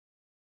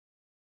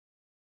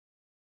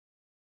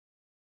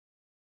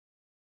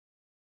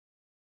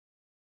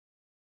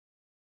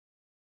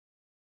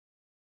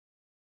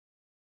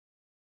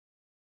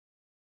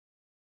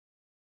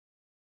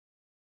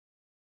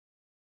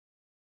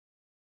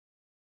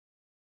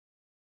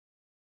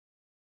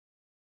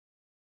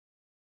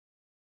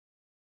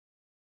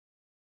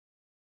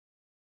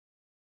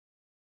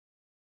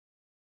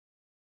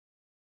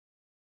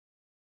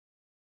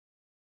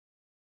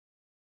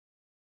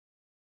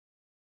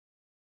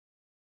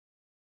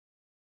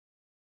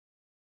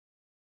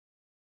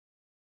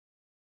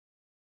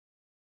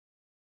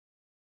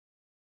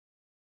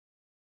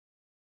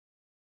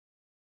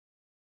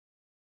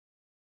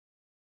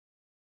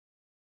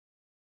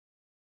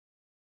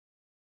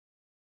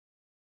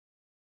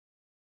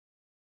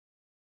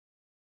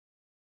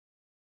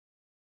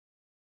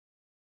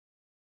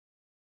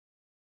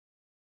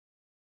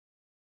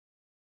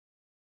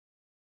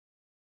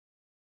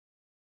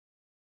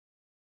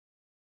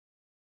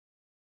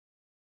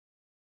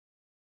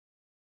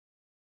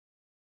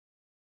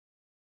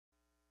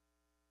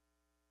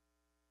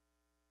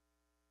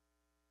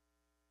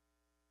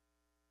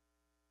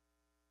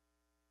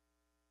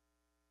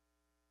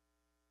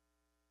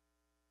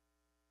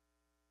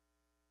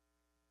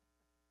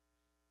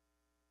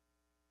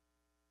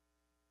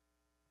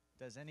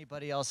Does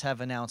anybody else have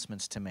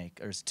announcements to make?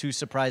 Or is 2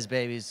 surprise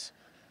babies?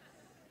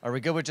 Are we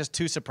good with just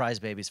 2 surprise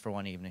babies for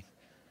one evening?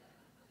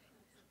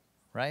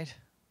 Right?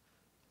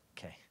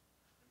 Okay.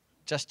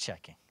 Just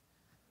checking.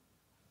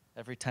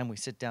 Every time we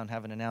sit down and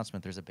have an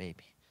announcement, there's a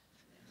baby.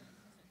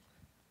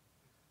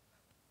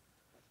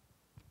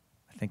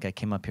 I think I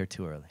came up here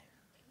too early.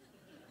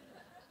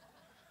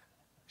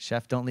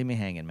 Chef, don't leave me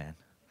hanging, man.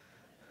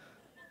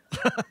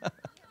 A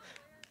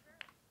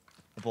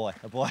boy,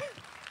 a boy.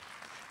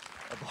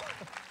 A boy.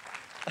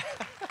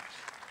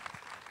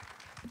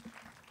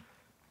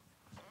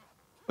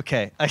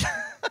 Okay, I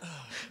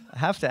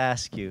have to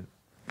ask you,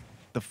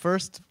 the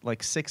first,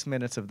 6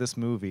 minutes of this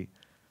movie,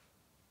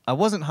 I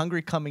wasn't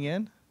hungry coming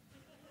in,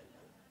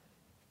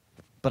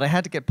 but I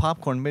had to get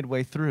popcorn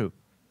midway through.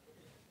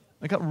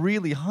 I got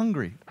really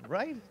hungry,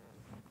 right?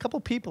 A couple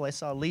people I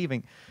saw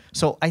leaving.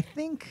 So I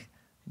think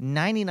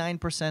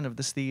 99% of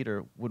this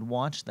theater would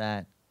watch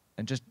that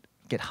and just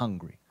get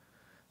hungry.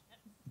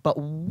 But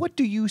what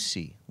do you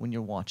see when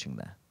you're watching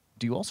that?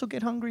 Do you also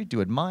get hungry? Do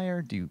you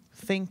admire? Do you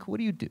think? What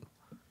do you do?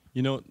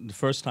 You know, the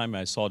first time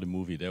I saw the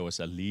movie, that was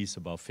at least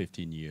about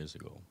 15 years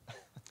ago.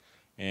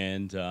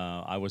 And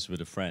I was with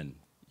a friend.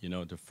 You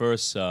know, the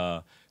first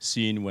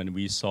scene when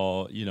we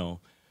saw,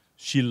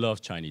 she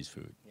loved Chinese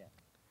food. Yeah.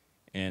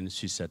 And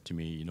she said to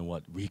me, you know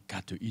what, we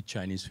got to eat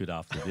Chinese food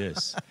after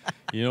this.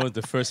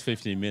 The first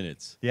 15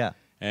 minutes. Yeah.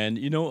 And,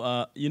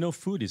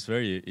 food is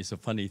it's a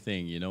funny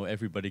thing.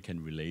 Everybody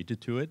can relate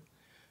to it.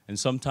 And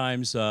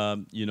sometimes,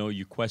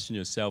 you question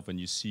yourself when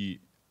you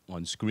see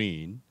on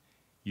screen,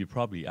 you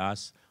probably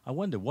ask, I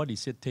wonder what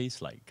does it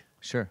taste like?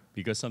 Sure.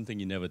 Because something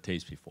you never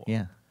taste before.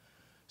 Yeah.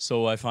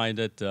 So I find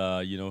that,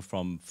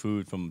 from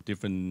food from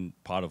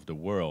different part of the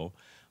world,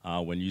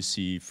 when you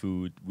see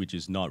food which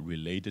is not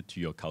related to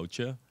your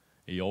culture,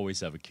 you always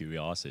have a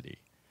curiosity.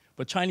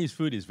 But Chinese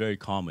food is very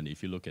common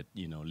if you look at,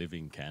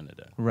 living in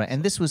Canada. Right,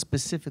 and this was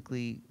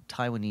specifically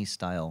Taiwanese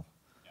style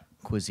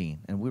cuisine.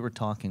 And we were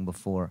talking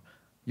before,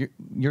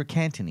 you're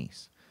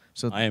Cantonese.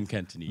 So I am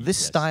Cantonese. This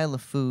style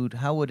of food,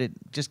 how would it,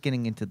 just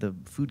getting into the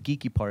food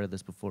geeky part of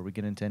this before we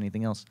get into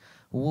anything else,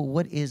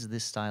 what is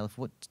this style of,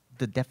 what's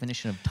the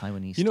definition of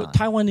Taiwanese style?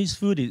 Taiwanese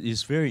food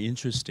is very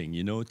interesting.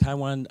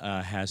 Taiwan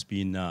has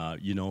been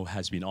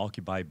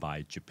occupied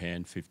by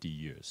Japan 50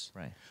 years.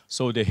 Right.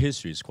 So the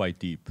history is quite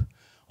deep.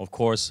 Of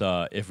course,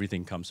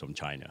 everything comes from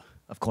China.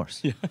 Of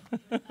course.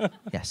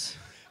 Yes.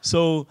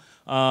 So,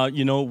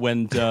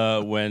 when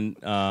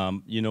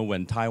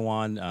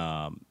Taiwan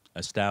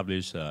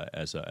established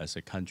as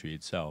a country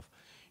itself,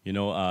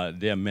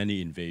 there are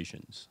many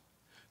invasions.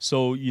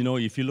 So,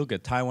 if you look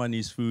at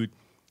Taiwanese food,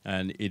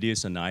 and it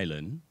is an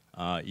island,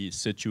 it's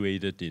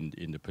situated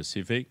in the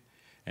Pacific,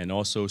 and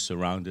also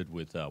surrounded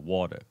with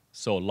water.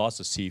 So lots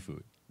of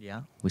seafood.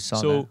 Yeah, we saw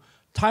that. So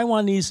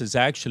Taiwanese is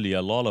actually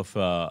a lot of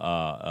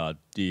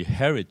the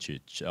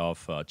heritage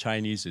of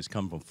Chinese is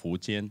come from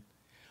Fujian,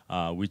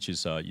 which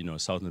is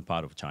southern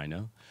part of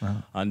China,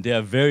 and they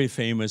are very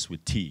famous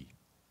with tea.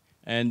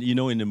 And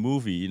in the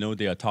movie,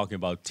 they are talking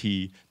about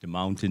tea, the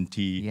mountain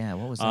tea. Yeah,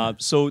 what was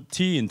that? So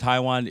tea in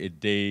Taiwan,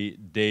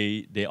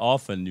 they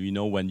often,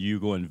 when you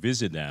go and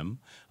visit them,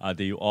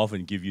 they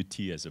often give you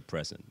tea as a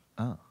present.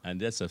 Oh. And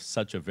that's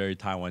such a very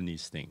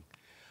Taiwanese thing.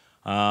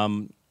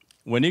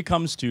 When it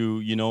comes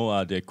to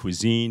their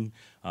cuisine,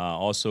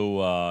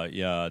 also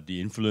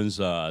the influence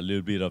a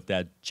little bit of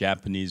that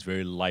Japanese,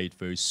 very light,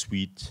 very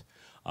sweet,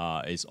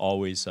 is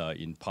always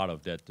in part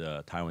of that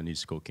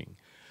Taiwanese cooking.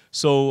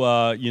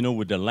 So,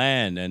 with the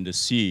land and the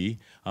sea,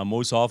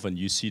 most often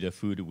you see the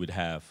food would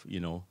have,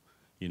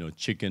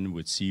 chicken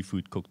with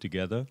seafood cooked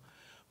together.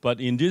 But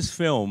in this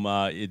film,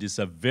 it is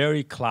a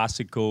very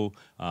classical,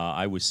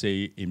 I would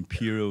say,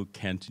 imperial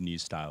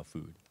Cantonese style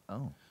food.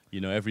 Oh.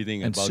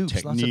 Everything and about soups,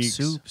 techniques. Lots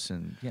of soups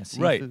and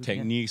seafood. Right,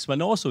 techniques. Yeah.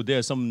 But also there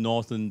are some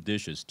northern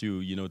dishes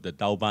too. The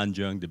dao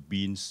banjiang, the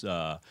beans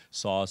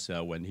sauce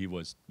when he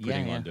was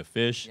putting on the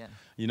fish.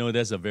 Yeah.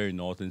 That's a very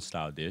northern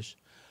style dish.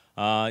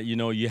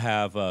 You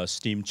have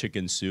steamed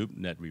chicken soup.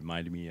 That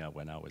reminded me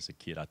when I was a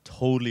kid. I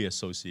totally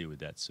associate with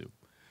that soup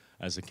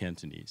as a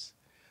Cantonese.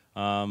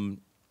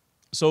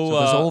 So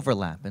there's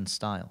overlap in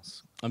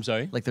styles. I'm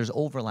sorry? There's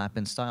overlap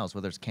in styles,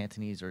 whether it's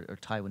Cantonese or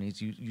Taiwanese.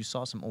 You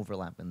saw some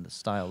overlap in the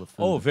style of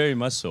food. Oh, very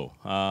much so.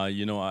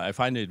 I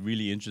find it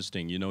really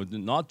interesting.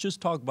 Not just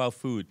talk about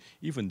food,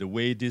 even the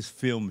way this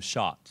film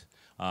shot.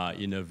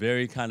 In a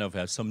very kind of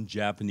has some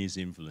Japanese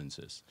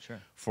influences.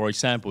 Sure. For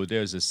example,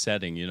 there's a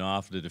setting,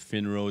 after the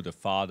funeral, the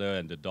father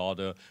and the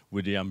daughter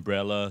with the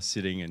umbrella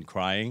sitting and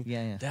crying.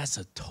 Yeah. That's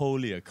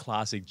totally a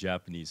classic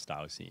Japanese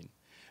style scene.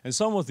 And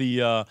some of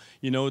the,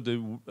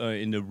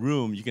 in the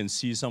room, you can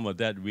see some of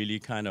that really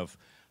kind of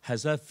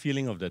has that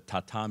feeling of the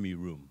tatami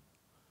room.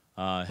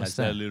 Has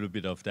that a little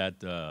bit of that.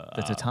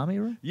 The tatami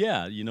room?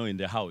 Yeah, in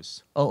the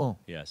house. Oh.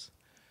 Yes.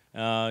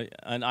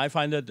 And I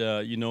find that,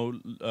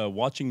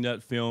 watching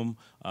that film,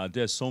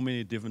 there's so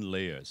many different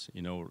layers,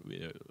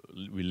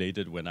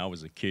 related when I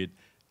was a kid,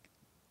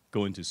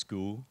 going to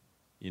school,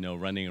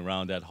 running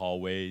around that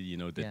hallway,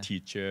 the Yeah.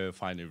 teacher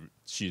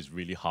she's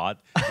really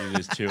hot, it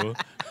is too.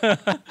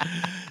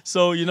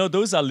 So,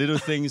 those are little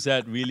things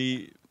that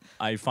really,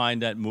 I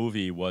find that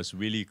movie was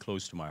really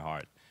close to my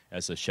heart.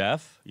 As a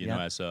chef,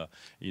 Yeah. as a,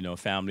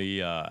 family,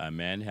 a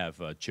man,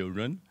 have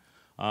children.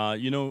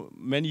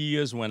 Many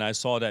years when I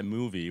saw that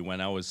movie,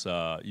 when I was,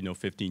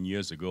 15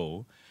 years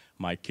ago,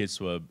 my kids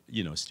were,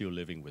 still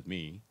living with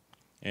me.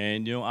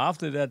 And,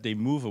 after that, they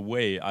move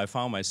away. I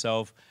found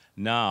myself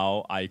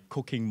now,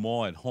 cooking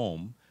more at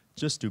home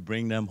just to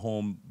bring them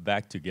home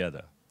back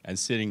together and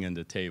sitting at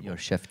the table. You're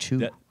Chef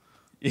Chu.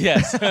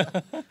 Yes.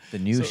 The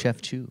new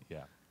Chef Chu.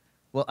 Yeah.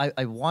 Well,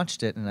 I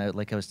watched it, and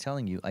like I was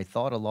telling you, I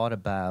thought a lot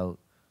about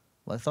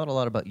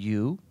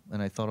you,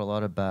 and I thought a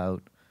lot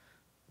about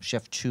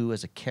Chef Chu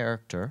as a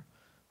character,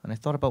 and I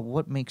thought about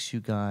what makes you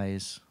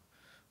guys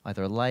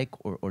either alike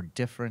or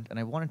different, and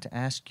I wanted to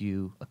ask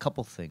you a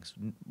couple things.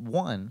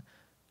 One,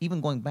 even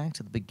going back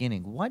to the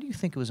beginning, why do you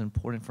think it was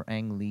important for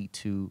Ang Lee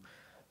to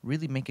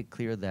really make it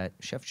clear that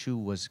Chef Chu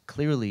was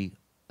clearly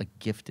a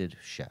gifted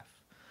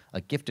chef,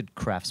 a gifted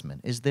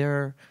craftsman?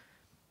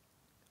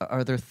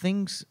 Are there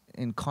things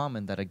in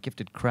common that a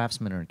gifted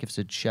craftsman or a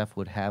gifted chef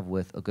would have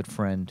with a good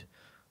friend,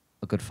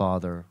 a good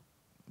father?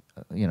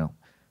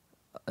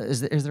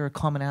 Is there a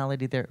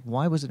commonality there?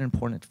 Why was it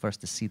important for us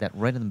to see that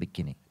right in the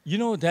beginning?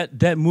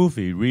 That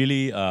movie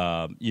really,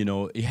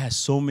 it has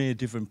so many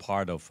different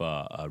parts of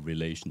a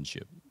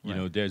relationship.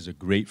 Right. There's a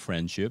great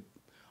friendship.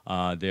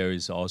 There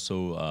is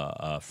also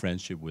a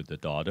friendship with the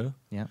daughter.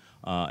 Yeah.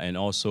 And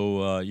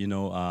also,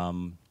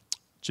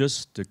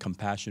 just the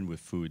compassion with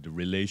food, the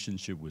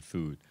relationship with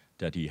food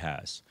that he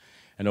has.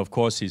 And of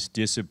course, his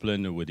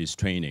discipline with his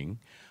training.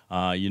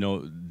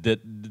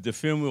 The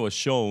film was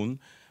shown,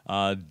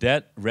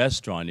 that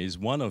restaurant is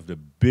one of the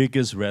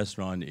biggest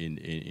restaurants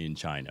in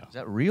China. Is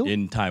that real?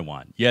 In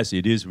Taiwan. Yes,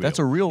 it is real. That's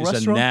a real it's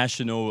restaurant? It's a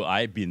national,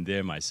 I've been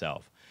there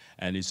myself.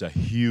 And it's a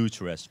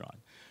huge restaurant.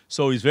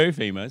 So it's very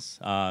famous.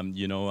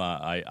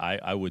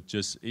 I would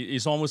just,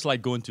 it's almost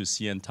like going to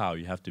CN Tao.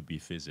 You have to be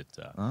visit,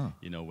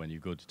 when you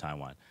go to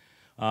Taiwan.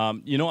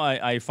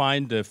 I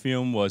find the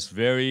film was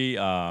very,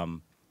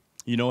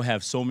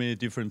 have so many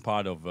different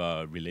parts of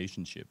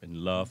relationship and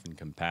love and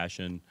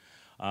compassion,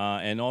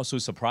 and also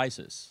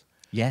surprises.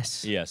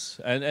 Yes. Yes,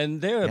 and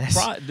they're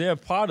they're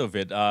part of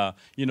it.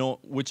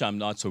 Which I'm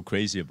not so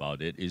crazy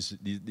about it. Is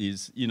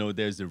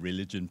there's the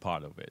religion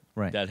part of it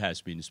that has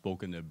been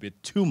spoken a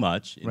bit too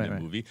much in the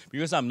movie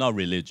because I'm not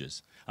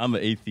religious. I'm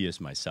an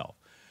atheist myself.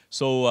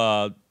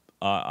 So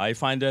I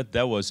find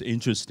that was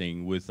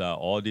interesting with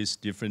all this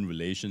different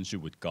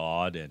relationship with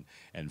God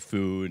and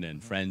food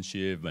and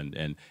friendship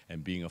and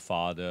being a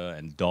father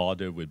and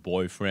daughter with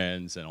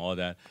boyfriends and all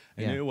that.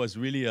 And it was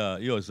really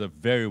it was a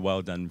very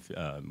well done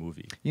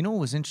movie. You know what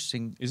was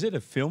interesting? Is it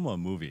a film or a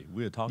movie?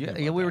 We were talking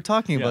about we were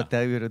talking about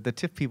that. The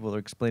TIFF people are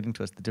explaining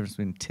to us the difference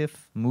between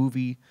TIFF,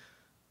 movie.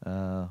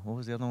 What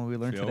was the other one we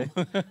learned today?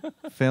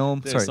 Film.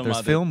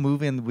 There's film,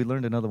 movie, and we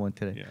learned another one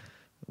today.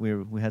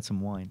 Yeah. We had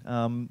some wine.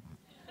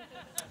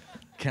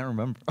 Can't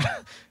remember.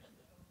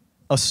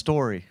 A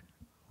story.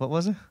 What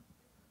was it?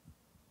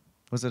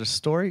 Was it a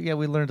story? Yeah,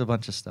 we learned a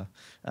bunch of stuff.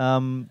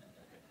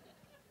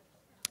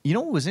 You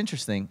know what was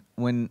interesting?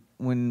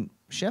 When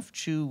Chef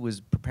Chu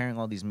was preparing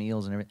all these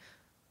meals and everything,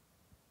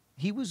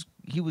 he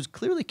was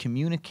clearly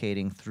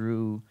communicating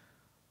through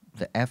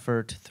the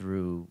effort,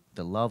 through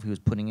the love he was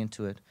putting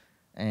into it.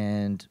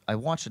 And I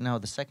watched it now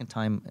the second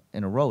time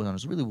in a row, and I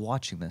was really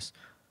watching this.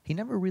 He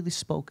never really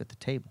spoke at the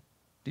table.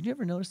 Did you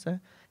ever notice that?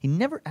 He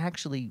never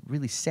actually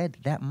really said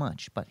that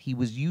much, but he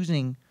was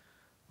using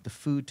the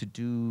food to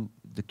do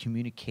the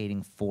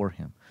communicating for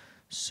him.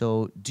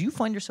 So do you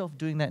find yourself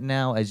doing that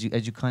now as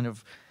you kind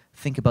of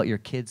think about your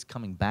kids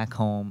coming back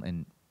home,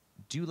 and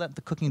do you let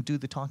the cooking do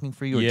the talking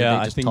for you, or do they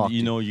just I think talk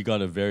you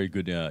got a very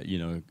good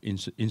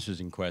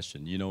interesting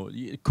question.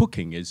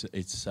 Cooking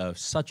it's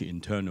such an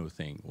internal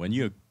thing. When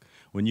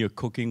you're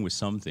cooking with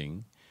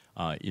something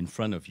in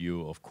front of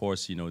you, of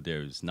course,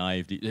 there's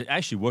knife.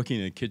 Actually, working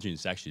in a kitchen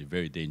is actually a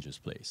very dangerous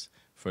place,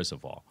 first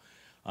of all.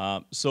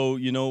 So,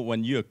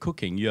 when you're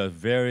cooking, you're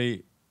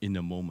very in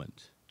the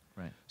moment.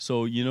 Right.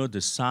 So,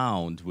 the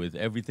sound with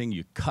everything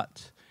you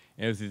cut,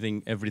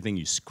 everything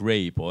you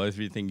scrape, or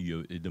everything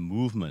the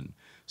movement.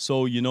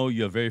 So,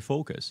 you're very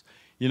focused.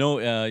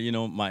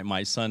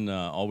 My son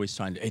always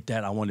trying to, hey,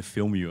 Dad, I want to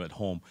film you at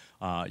home.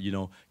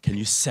 Can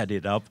you set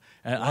it up?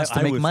 And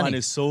I would find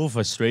it so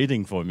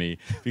frustrating for me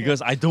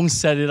because I don't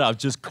set it up,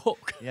 just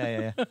cook.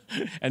 Yeah.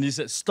 And he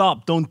said,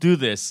 stop, don't do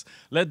this.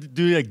 Let's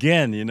do it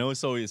again,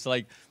 So it's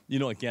like,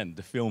 again,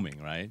 the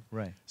filming, right?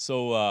 Right.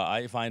 So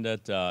I find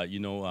that,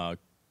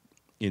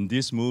 in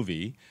this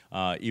movie,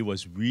 it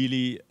was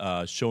really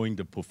showing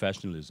the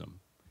professionalism,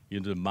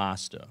 the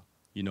master.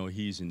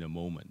 He's in the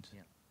moment.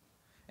 Yeah.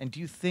 And do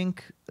you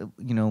think,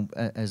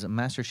 as a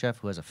master chef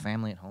who has a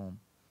family at home,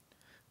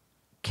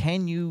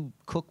 can you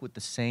cook with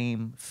the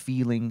same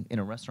feeling in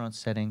a restaurant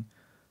setting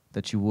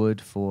that you would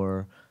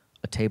for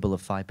a table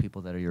of 5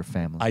 people that are your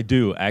family? I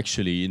do,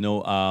 actually.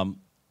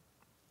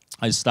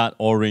 I start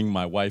ordering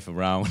my wife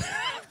around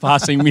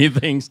passing me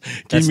things.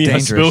 Give That's me a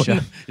dangerous, spoon.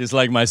 chef. It's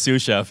like my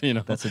sous chef, you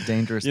know. That's a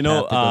dangerous You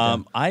know, path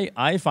to go down.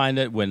 I find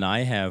that when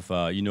I have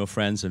you know,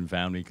 friends and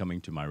family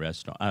coming to my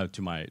restaurant,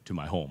 to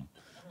my home.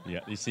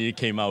 Yeah, you see, it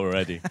came out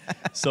already.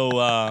 So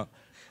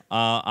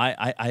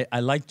I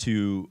like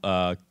to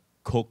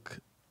cook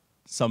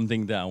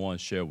something that I want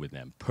to share with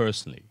them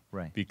personally.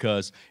 Right.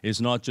 Because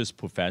it's not just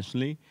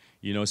professionally.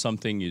 You know,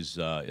 something is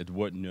it's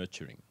worth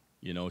nurturing.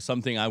 You know,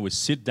 something I would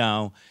sit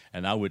down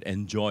and I would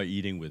enjoy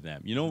eating with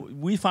them. You know,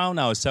 we found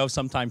ourselves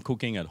sometimes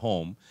cooking at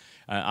home.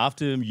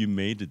 After you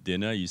made the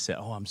dinner, you said,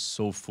 "Oh, I'm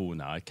so full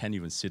now. I can't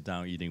even sit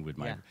down eating with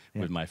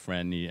my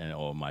friend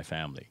or my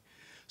family."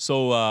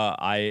 So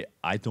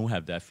I don't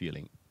have that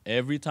feeling.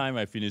 Every time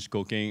I finish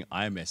cooking,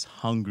 I'm as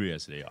hungry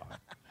as they are.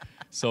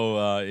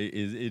 So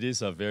it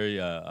is a very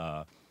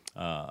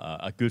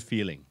a good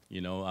feeling, you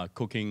know,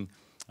 cooking.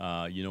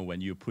 You know, when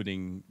you're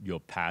putting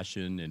your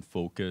passion and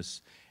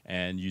focus,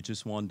 and you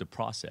just want the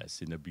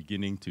process in the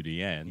beginning to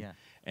the end. Yeah.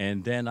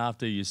 And then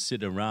after you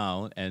sit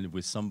around and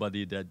with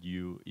somebody that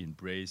you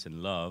embrace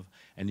and love,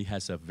 and it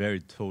has a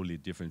very totally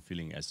different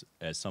feeling as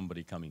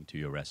somebody coming to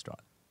your restaurant.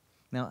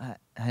 Now,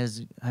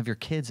 have your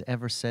kids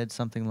ever said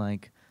something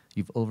like,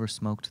 "You've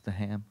over-smoked the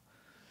ham"?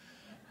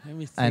 Let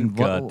me think.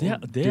 And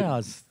There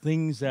are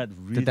things that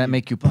really did that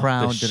make you bug the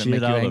proud? Did it make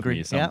shit you out of angry?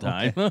 me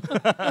sometime.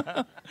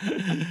 Yeah,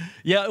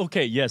 Yeah,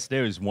 okay, yes,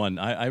 there is one.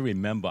 I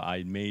remember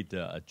I made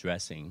a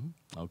dressing,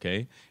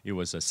 okay? It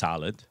was a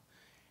salad.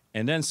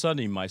 And then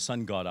suddenly my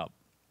son got up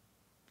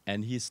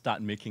and he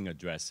started making a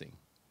dressing.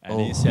 And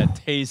he said,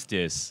 "Taste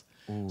this."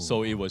 Ooh.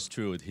 So it was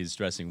true, his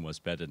dressing was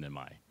better than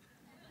mine.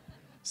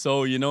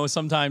 So, you know,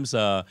 sometimes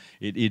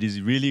it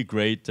is really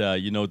great,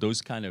 you know,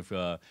 those kind of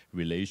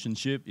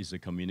relationship is a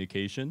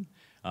communication.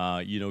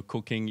 You know,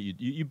 cooking,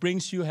 it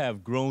brings you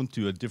have grown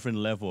to a different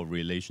level of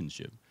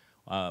relationship,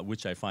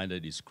 which I find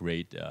that is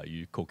great.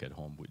 You cook at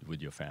home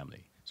with your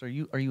family. So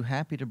are you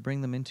happy to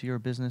bring them into your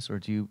business, or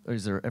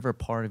is there ever a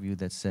part of you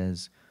that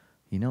says,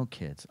 "You know,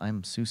 kids,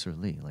 I'm Susur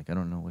Lee. Like, I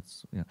don't know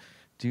what's, you know."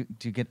 Do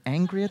you get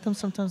angry at them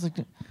sometimes?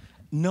 Like,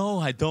 No,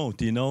 I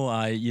don't. You know,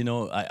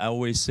 I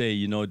always say,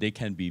 you know, they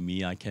can be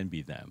me, I can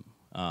be them.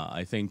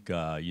 I think,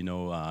 you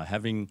know,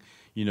 having,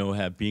 you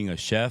know, being a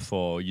chef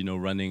or, you know,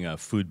 running a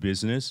food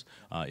business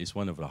is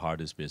one of the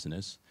hardest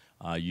business.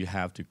 You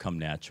have to come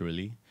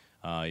naturally.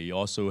 It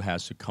also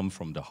has to come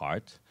from the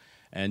heart,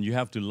 and you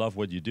have to love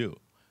what you do.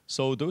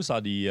 So those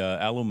are the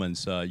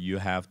elements you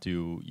have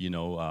to, you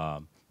know,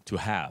 to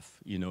have.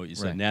 You know,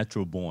 it's a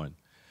natural born.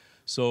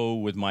 So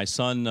with my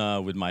son,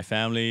 with my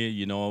family,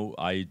 you know,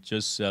 I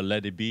just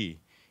let it be.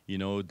 You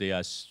know, they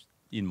are,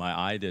 in my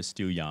eye, they're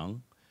still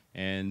young.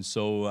 And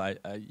so, I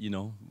you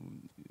know,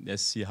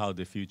 let's see how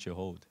the future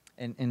holds.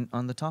 and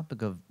on the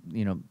topic of,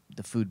 you know,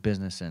 the food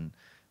business, and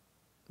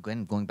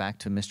going back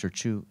to Mr.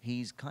 Chu,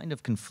 he's kind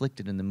of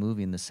conflicted in the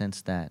movie in the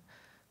sense that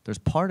there's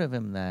part of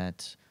him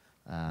that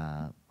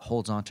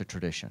holds on to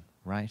tradition,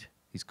 right?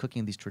 He's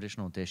cooking these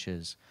traditional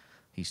dishes.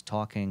 He's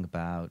talking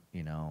about,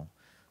 you know,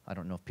 I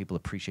don't know if people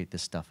appreciate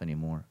this stuff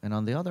anymore. And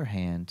on the other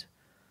hand,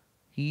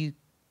 he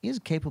is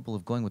capable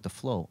of going with the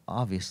flow,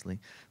 obviously.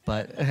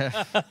 But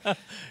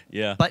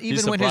Yeah. but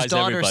even when his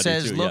daughter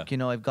says, too, "Look, you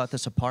know, I've got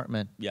this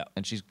apartment," Yeah.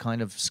 and she's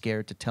kind of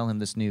scared to tell him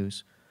this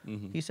news,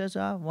 he says,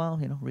 "Well,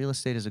 you know, real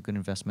estate is a good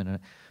investment." In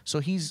it. So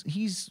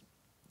he's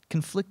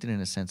conflicted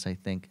in a sense, I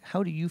think.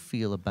 How do you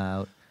feel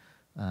about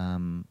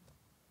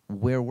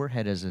where we're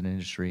headed as an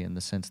industry, in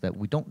the sense that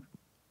we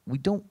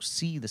don't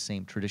see the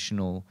same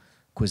traditional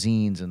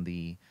cuisines and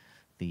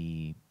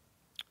the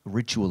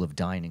ritual of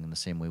dining in the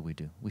same way we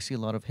do? We see a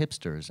lot of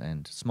hipsters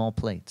and small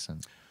plates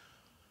and.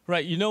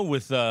 Right, you know,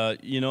 with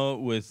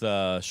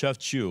Chef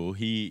Chu,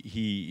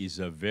 he is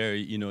a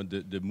very, you know,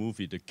 the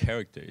movie, the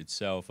character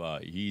itself,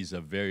 he's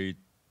a very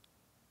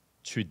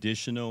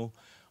traditional,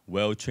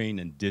 well-trained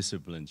and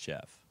disciplined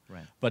chef.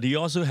 Right. But he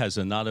also has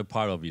another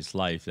part of his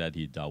life that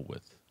he dealt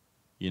with,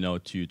 you know,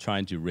 to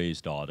trying to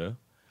raise daughter,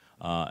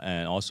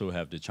 and also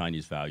have the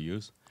Chinese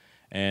values,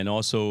 and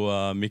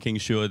also making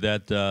sure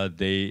that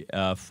they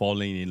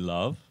falling in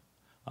love.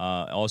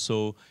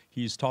 Also,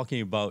 he's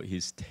talking about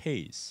his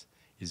taste.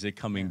 Is it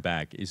coming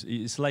back?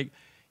 It's like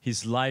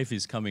his life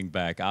is coming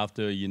back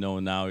after, you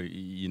know, now,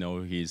 you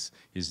know, his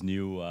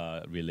new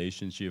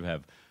relationship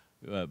have,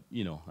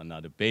 you know,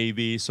 another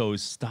baby. So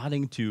it's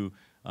starting to,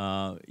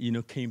 you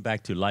know, came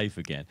back to life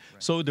again.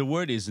 Right. So the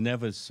word is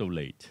never so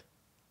late.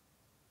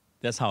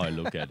 That's how I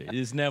look at it.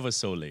 It's never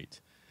so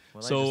late.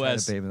 Well, so I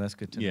just had a baby. That's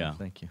good to yeah. know.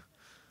 Thank you.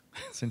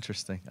 It's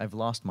interesting. I've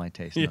lost my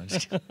taste. No,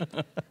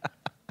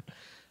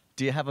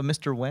 do you have a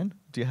Mr. Wen?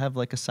 Do you have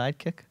like a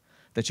sidekick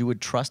that you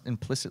would trust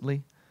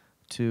implicitly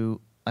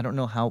to, I don't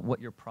know what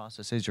your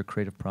process is, your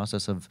creative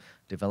process of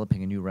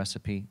developing a new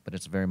recipe, but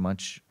it's very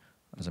much,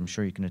 as I'm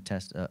sure you can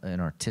attest, an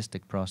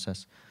artistic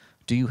process.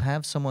 Do you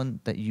have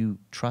someone that you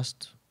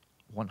trust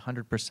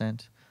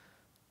 100%,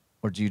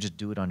 or do you just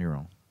do it on your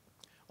own?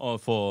 Oh,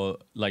 for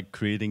like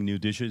creating new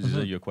dishes, is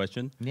that your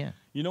question? Yeah.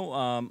 You know,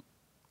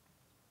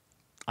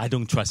 I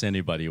don't trust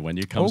anybody when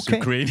it comes to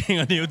creating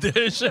a new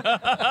dish.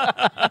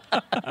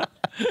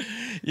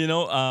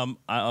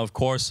 Of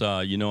course,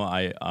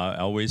 I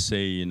always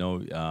say,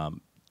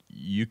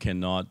 you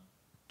cannot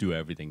do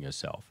everything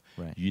yourself.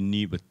 Right. You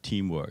need a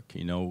teamwork.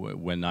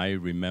 When I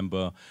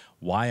remember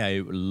why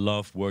I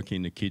love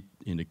working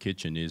in the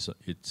kitchen is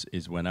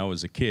when I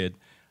was a kid,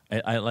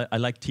 I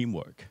like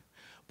teamwork.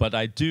 But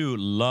I do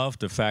love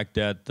the fact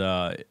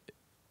that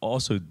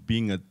also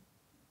being a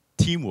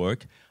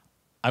teamwork,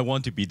 I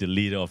want to be the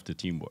leader of the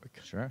teamwork.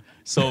 Sure.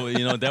 So,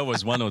 that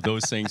was one of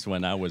those things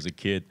when I was a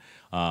kid.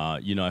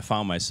 I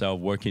found myself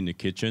working in the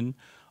kitchen.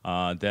 You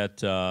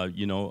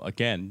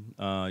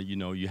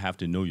have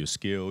to know your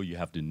skill. You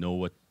have to know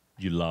what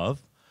you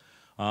love.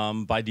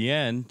 By the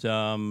end,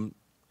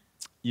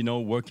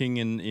 working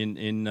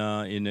in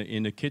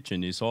a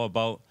kitchen is all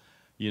about,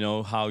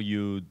 how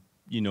you,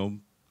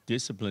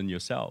 discipline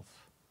yourself.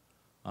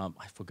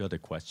 I forgot the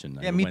question.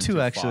 Yeah, me too,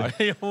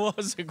 actually. What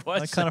was the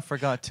question? I kind of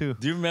forgot, too.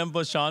 Do you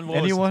remember, Sean?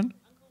 Anyone?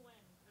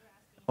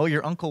 Oh,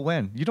 your Uncle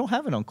Wen. You don't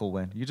have an Uncle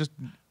Wen. You just...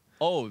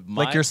 Oh,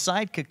 like your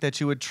sidekick that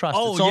you would trust.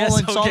 Oh,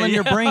 it's all in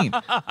your brain.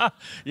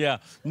 Yeah.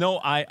 No,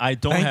 I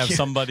don't Thank have you.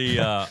 somebody...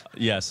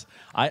 yes.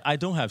 I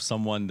don't have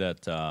someone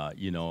that,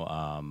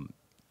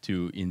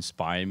 to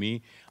inspire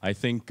me. I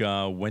think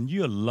when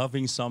you're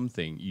loving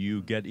something,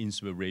 you get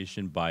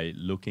inspiration by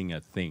looking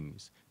at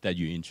things that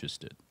you're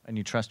interested. And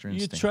you trust your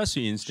instinct. You trust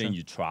your instinct. Sure.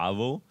 You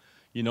travel.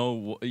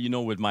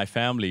 With my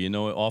family,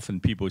 often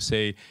people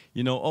say,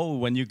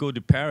 when you go to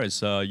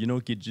Paris,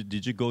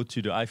 did you go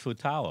to the Eiffel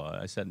Tower?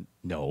 I said,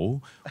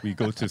 no. We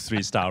go to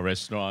 3-star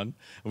restaurant.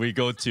 We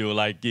go to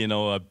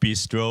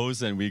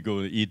bistros, and we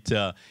go eat,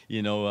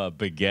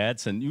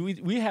 baguettes, and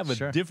we have a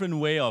Sure. different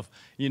way of,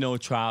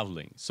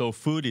 traveling. So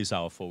food is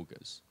our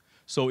focus.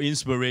 So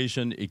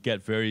inspiration, it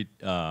get very,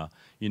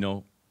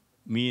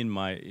 me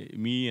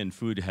and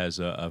food has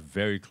a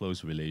very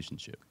close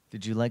relationship.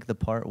 Did you like the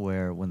part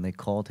where when they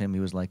called him, he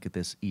was like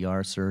this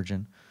ER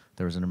surgeon?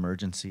 There was an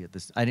emergency at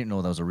this. I didn't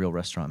know that was a real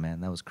restaurant, man.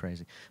 That was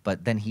crazy.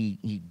 But then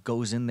he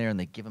goes in there and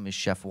they give him his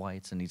chef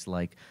whites, and he's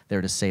like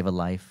there to save a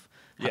life.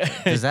 Yeah.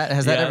 Has that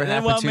ever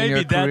happened to you in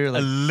your career? Maybe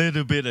a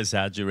little bit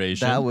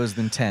exaggeration. That was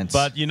intense.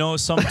 But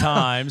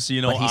sometimes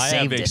I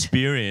have it.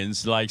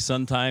 experience. Like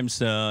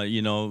sometimes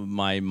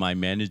my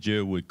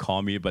manager would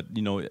call me, but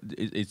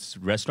it's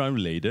restaurant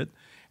related,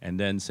 and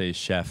then say,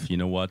 "Chef, you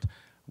know what?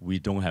 We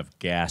don't have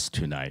gas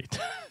tonight."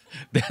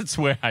 That's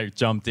where I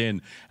jumped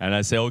in, and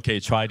I say, "Okay,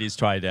 try this,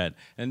 try that,"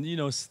 and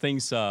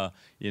things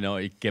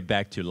it get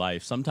back to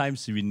life.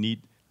 Sometimes we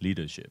need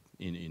leadership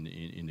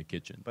in the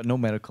kitchen, but no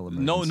medical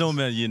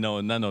emergencies.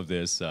 None of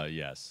this.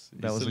 Yes,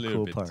 that was a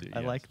cool part.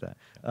 I like that.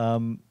 Yeah.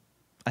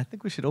 I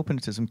think we should open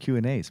it to some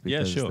Q&As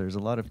because sure. There's a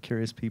lot of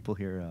curious people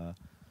here.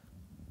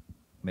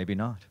 Maybe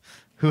not,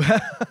 who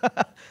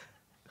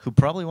who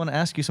probably want to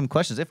ask you some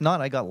questions. If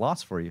not, I got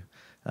lots for you.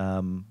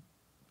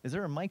 Is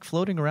there a mic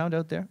floating around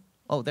out there?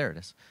 Oh, there it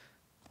is.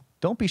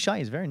 Don't be shy.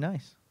 He's very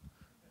nice.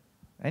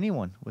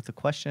 Anyone with a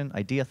question,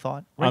 idea,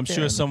 thought? Right I'm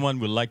sure someone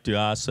would like to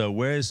ask,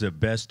 where is the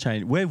best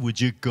Chinese? Where would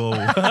you go?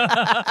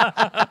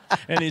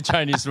 Any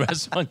Chinese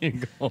restaurant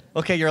you go?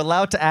 Okay, you're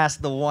allowed to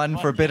ask the one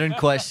forbidden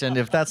question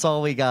if that's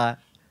all we got.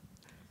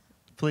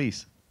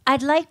 Please.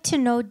 I'd like to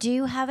know, do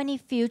you have any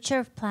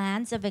future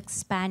plans of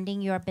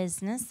expanding your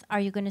business? Are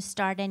you going to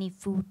start any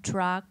food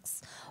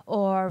trucks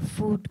or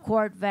food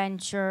court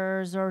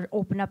ventures or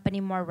open up any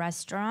more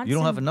restaurants? You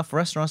don't have enough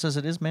restaurants as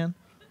it is, man?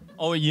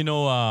 Oh,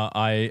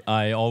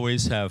 I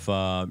always have,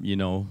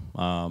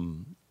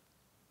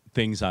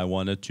 things I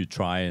wanted to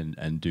try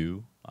and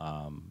do.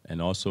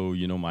 And also,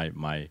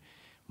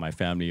 my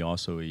family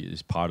also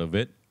is part of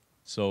it.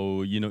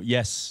 So,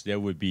 yes,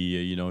 there would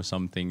be,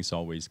 some things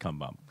always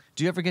come up.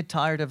 Do you ever get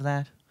tired of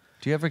that?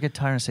 Do you ever get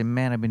tired and say,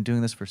 man, I've been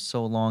doing this for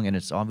so long, and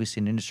it's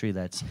obviously an industry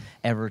that's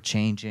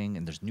ever-changing,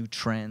 and there's new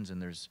trends,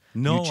 and there's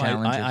new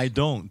challenges? No, I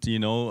don't.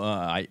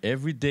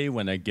 Every day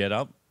when I get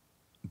up,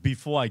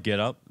 before I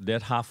get up,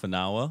 that half an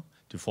hour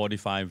to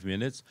 45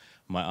 minutes,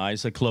 my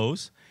eyes are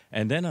closed,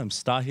 and then I'm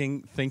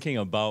starting thinking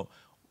about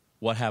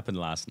what happened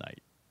last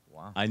night.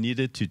 Wow. I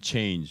needed to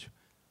change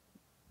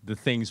the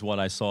things what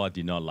I saw I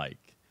did not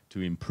like, to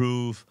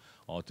improve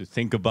or to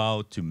think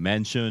about, to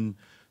mention.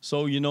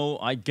 So,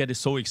 I get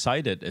so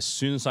excited. As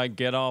soon as I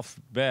get off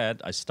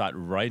bed, I start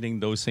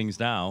writing those things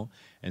down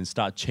and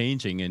start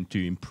changing and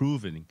to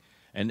improving.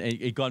 And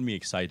it got me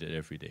excited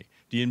every day.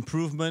 The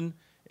improvement,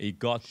 it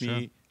got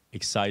me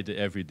excited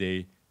every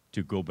day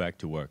to go back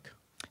to work.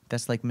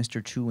 That's like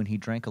Mr. Chu when he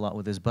drank a lot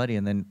with his buddy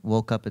and then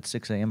woke up at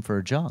 6 a.m. for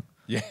a jog.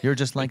 Yeah. You're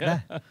just like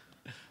that. I'm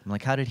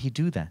like, how did he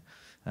do that?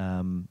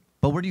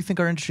 But where do you think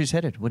our industry's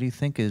headed? What do you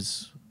think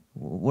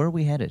where are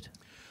we headed?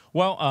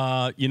 Well,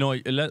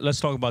 let's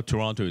talk about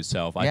Toronto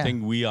itself. Yeah. I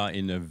think we are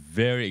in a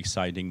very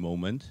exciting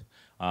moment.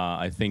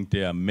 I think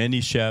there are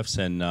many chefs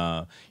and,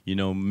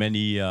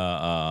 many,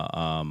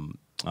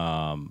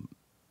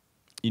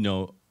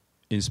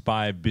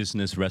 inspired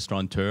business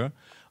restaurateur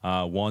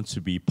wants to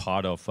be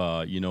part of,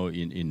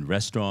 in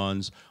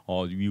restaurants,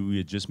 or we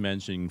were just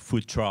mentioning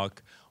food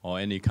truck or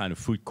any kind of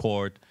food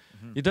court.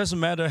 It doesn't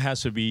matter, it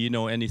has to be,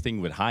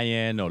 anything with high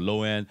end or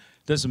low end,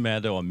 doesn't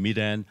matter, or mid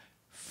end.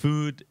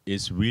 Food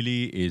is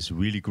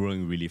really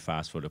growing really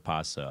fast for the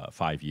past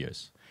 5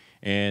 years.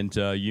 And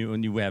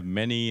you have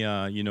many,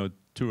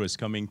 tourists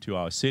coming to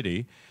our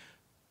city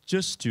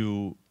just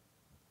to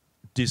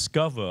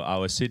discover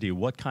our city,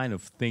 what kind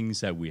of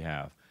things that we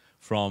have.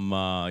 From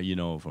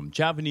from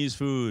Japanese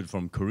food,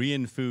 from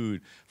Korean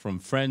food, from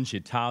French,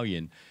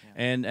 Italian,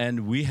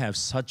 and we have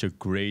such a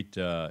great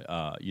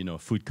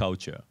food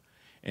culture,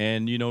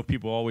 and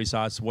people always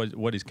ask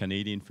what is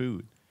Canadian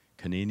food.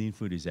 Canadian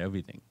food is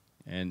everything,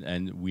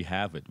 and we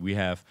have it. We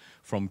have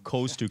from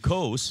coast to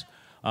coast,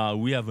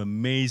 we have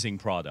amazing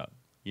product.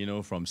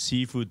 From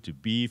seafood to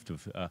beef to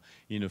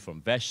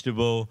from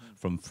vegetable,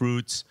 from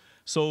fruits.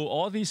 So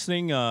all these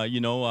things,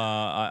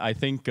 I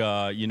think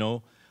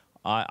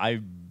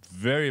I'm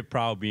very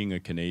proud being a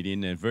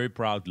Canadian and very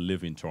proud to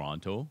live in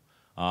Toronto.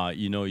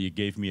 You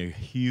gave me a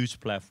huge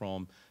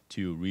platform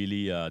to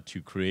really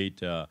to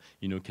create,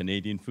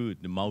 Canadian food,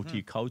 the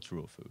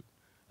multicultural food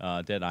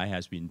that I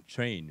has been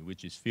trained,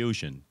 which is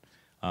fusion.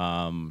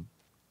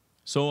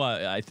 So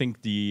I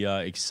think the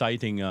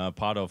exciting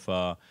part of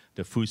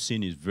the food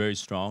scene is very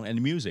strong,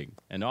 and music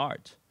and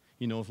art.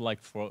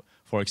 Like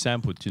for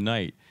example,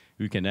 tonight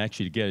we can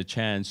actually get a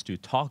chance to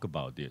talk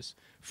about this.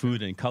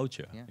 Food and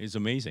culture is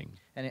amazing.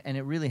 And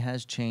it really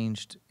has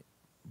changed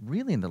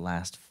really in the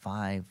last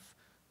 5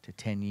 to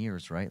 10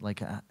 years, right?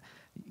 Like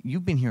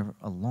you've been here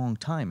a long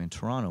time in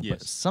Toronto,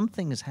 but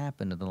something has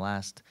happened in the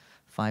last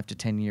 5 to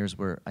 10 years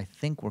where I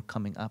think we're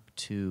coming up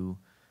to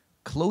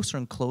closer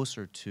and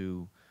closer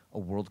to a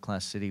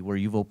world-class city where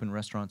you've opened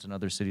restaurants in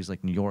other cities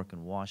like New York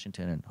and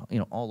Washington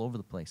and all over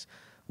the place.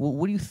 Well,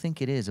 what do you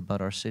think it is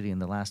about our city in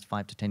the last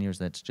 5 to 10 years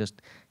that's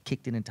just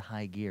kicked it into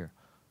high gear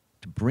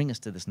to bring us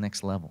to this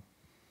next level?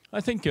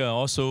 I think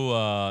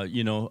also,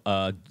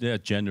 there are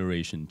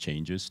generation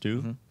changes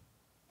too.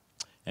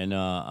 And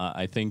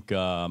I think there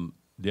are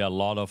a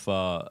lot of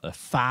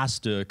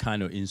faster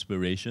kind of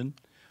inspiration.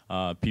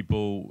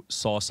 People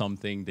saw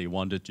something, they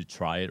wanted to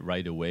try it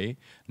right away.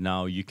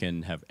 Now you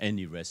can have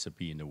any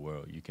recipe in the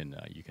world you can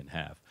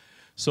have.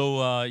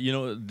 So,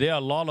 there are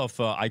a lot of,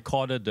 I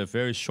call it the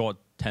very short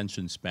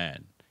attention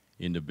span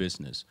in the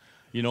business.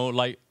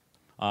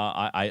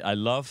 I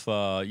love,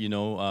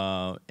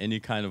 any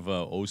kind of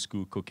old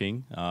school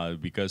cooking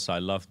because I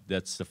love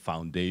that's the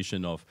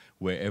foundation of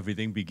where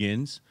everything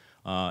begins.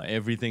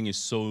 Everything is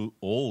so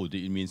old,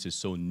 it means it's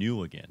so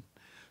new again.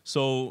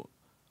 So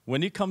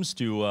when it comes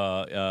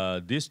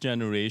to this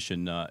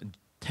generation,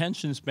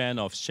 attention span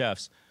of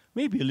chefs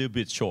may be a little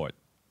bit short.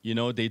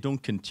 They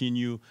don't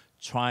continue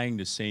trying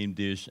the same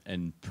dish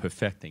and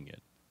perfecting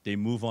it. They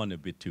move on a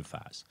bit too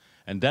fast.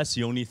 And that's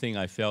the only thing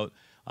I felt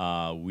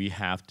we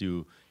have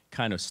to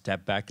kind of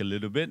step back a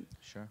little bit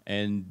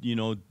and,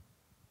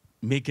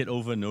 make it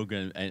over and over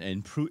and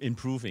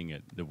improving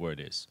it, the word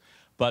is.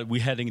 But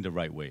we're heading the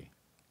right way,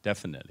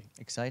 definitely.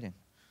 Exciting.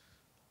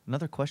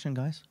 Another question,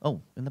 guys?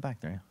 Oh, in the back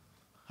there, yeah.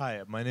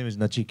 Hi, my name is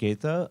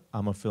Nachiketa.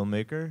 I'm a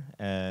filmmaker,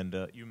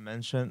 and you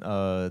mentioned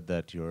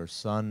that your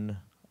son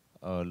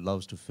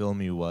loves to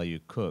film you while you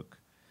cook.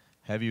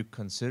 Have you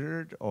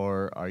considered,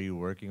 or are you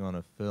working on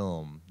a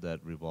film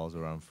that revolves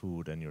around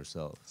food and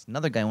yourself?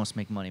 Another guy wants to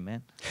make money,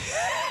 man.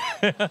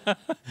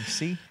 You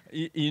see?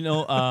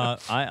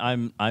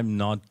 I'm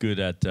not good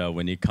at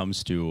when it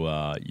comes to,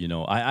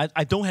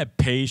 I don't have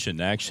patience,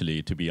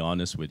 actually, to be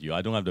honest with you.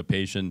 I don't have the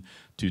patience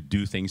to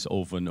do things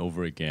over and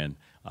over again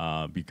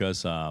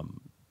because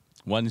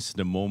once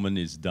the moment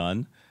is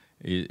done,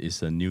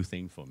 it's a new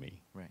thing for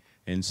me. Right.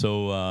 And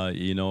so,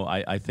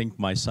 I think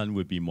my son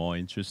would be more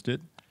interested.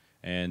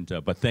 And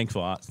but thanks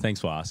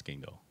for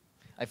asking, though.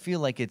 I feel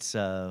like it's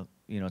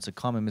it's a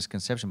common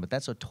misconception, but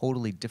that's a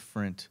totally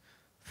different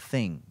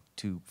thing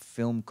to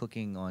film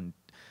cooking on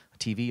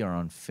TV or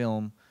on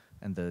film,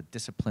 and the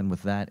discipline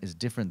with that is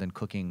different than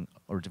cooking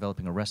or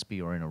developing a recipe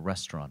or in a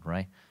restaurant,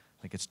 right?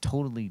 Like it's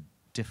totally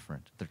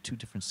different. They're two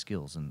different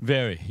skills. And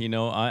very,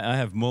 I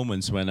have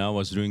moments when I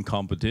was doing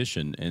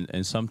competition,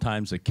 and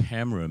sometimes a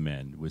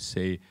cameraman would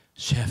say,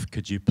 "Chef,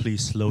 could you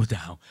please slow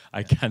down?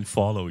 I can't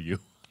follow you."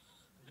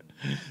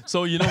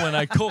 So, when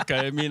I cook,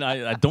 I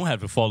don't have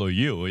to follow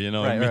you, you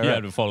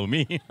have to follow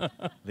me.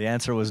 The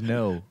answer was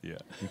no. Yeah.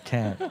 You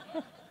can't.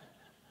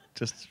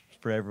 Just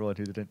for everyone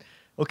who didn't.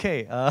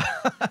 Okay.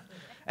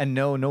 And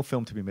no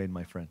film to be made,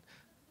 my friend.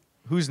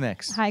 Who's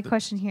next? Hi,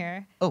 question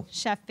here. Oh.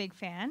 Chef, big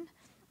fan.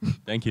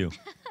 Thank you.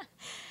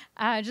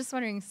 Just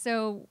wondering,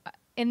 so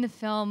in the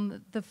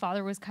film, the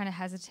father was kind of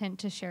hesitant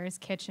to share his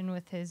kitchen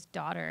with his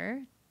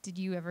daughter. Did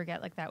you ever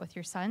get like that with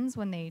your sons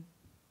when they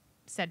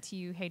said to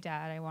you, "Hey,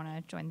 Dad, I want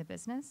to join the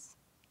business"?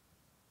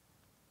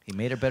 He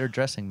made her better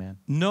dressing, man.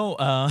 No,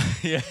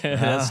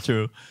 that's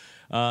true.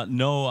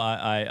 No,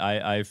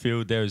 I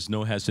feel there is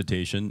no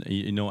hesitation.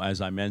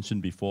 As I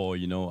mentioned before,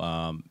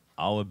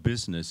 our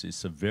business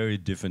is a very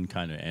different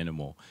kind of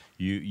animal.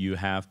 You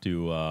have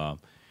to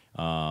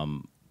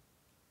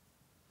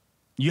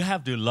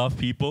love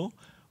people,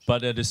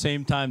 but at the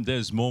same time,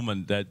 there's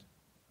moment that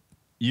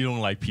you don't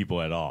like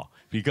people at all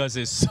because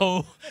it's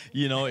so,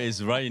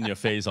 it's right in your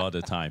face all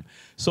the time.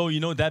 So,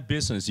 that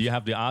business, you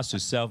have to ask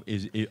yourself,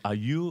 are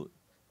you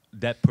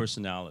that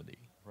personality?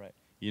 Right.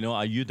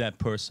 Are you that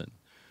person?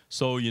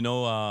 So,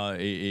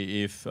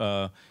 if,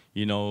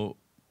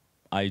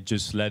 I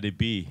just let it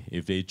be.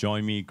 If they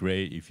join me,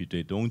 great. If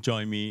they don't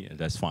join me,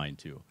 that's fine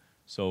too.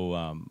 So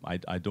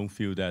I don't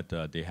feel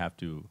that they have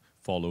to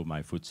follow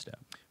my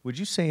footsteps. Would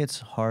you say it's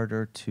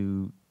harder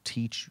to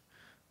teach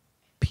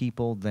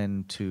people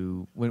than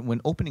to,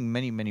 when opening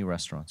many, many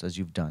restaurants, as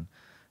you've done,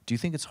 do you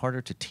think it's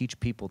harder to teach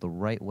people the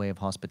right way of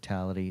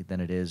hospitality than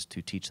it is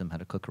to teach them how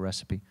to cook a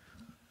recipe?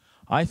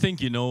 I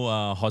think,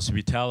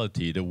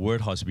 hospitality, the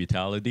word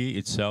hospitality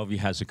itself, it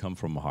has to come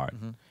from the heart.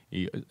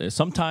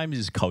 Sometimes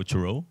it's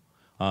cultural.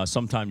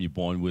 Sometimes you're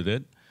born with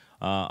it.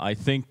 I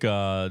think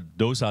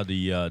those are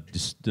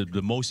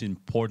the most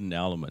important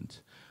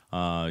element.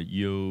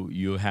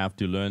 You have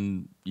to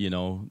learn,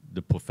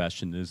 the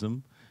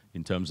professionalism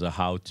in terms of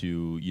how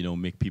to,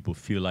 make people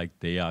feel like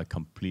they are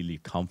completely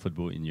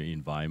comfortable in your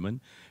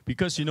environment.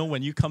 Because,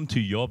 when you come to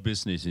your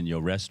business in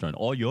your restaurant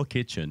or your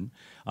kitchen,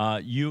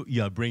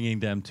 you are bringing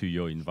them to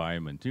your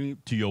environment,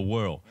 to your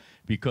world,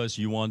 because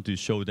you want to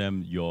show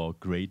them your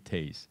great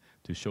taste,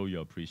 to show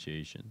your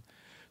appreciation.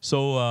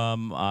 So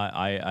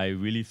I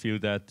really feel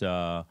that,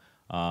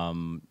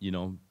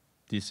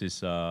 this is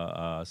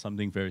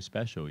something very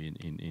special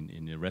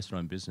in the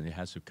restaurant business. It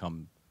has to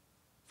come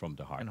from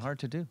the heart. And hard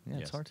to do. Yeah,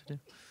 Yes. it's hard to do.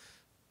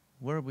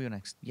 Where are we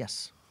next?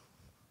 Yes.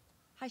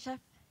 Hi, Chef.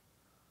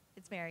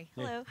 It's Mary.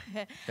 Hey. Hello.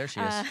 There she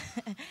is.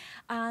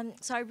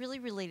 So I really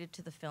related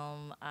to the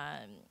film.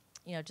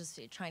 Just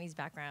a Chinese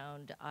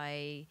background.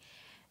 I,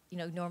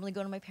 normally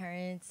go to my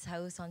parents'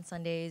 house on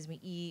Sundays. We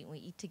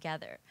eat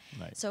together.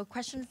 Right. So,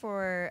 question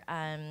for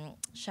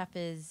Chef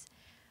is,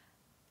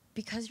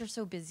 because you're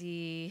so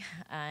busy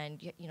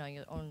and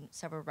you own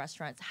several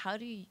restaurants,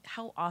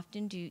 how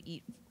often do you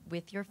eat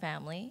with your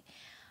family?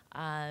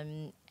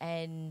 And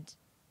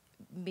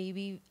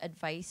maybe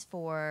advice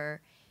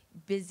for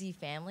busy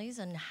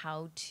families on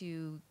how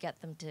to get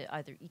them to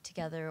either eat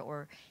together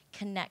or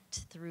connect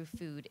through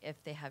food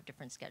if they have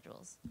different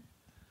schedules.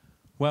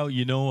 Well,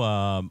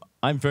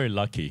 I'm very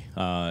lucky.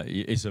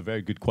 It's a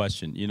very good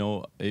question.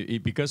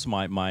 Because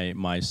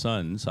my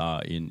sons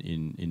are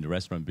in the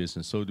restaurant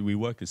business, so we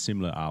work at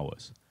similar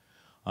hours.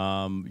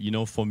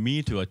 For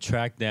me to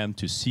attract them,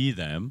 to see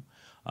them,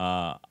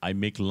 I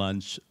make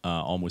lunch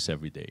almost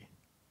every day.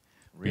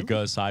 Really?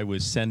 Because I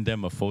would send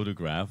them a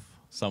photograph,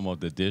 some of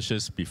the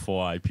dishes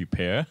before I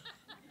prepare.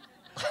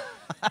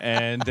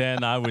 And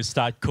then I would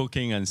start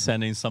cooking and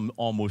sending some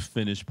almost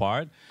finished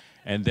part.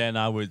 And then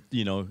I would,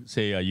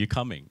 say, are you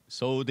coming?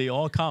 So they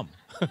all come.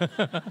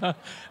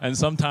 And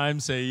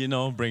sometimes they,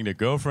 bring the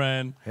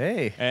girlfriend.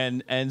 Hey.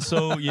 And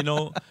so,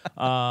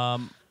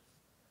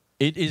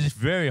 it is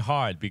very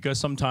hard because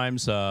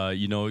sometimes,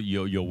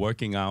 your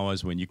working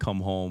hours when you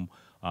come home,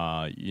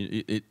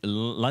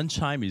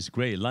 lunchtime is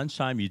great.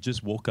 Lunchtime, you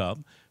just woke up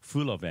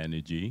full of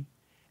energy.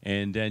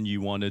 And then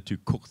you wanted to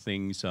cook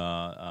things,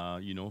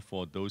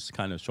 for those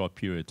kind of short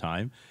period of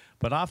time.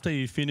 But after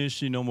you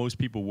finish, most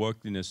people work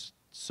in a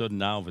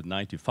certain hour of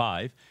 9 to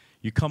 5.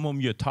 You come home,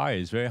 you're tired.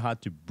 It's very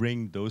hard to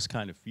bring those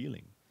kind of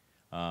feeling.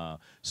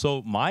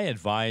 So my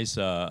advice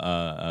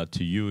to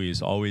you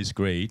is always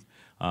great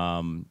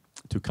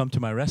to come to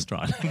my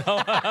restaurant.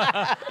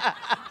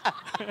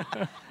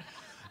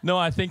 No,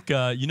 I think,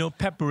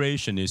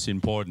 preparation is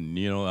important.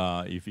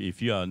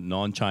 If you are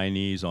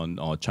non-Chinese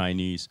or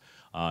Chinese,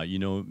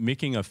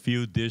 making a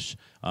few dish,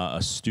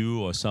 a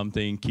stew or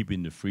something, keep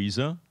in the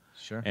freezer.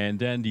 Sure. And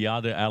then the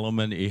other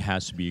element, it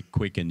has to be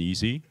quick and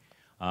easy.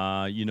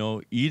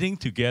 Eating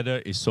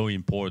together is so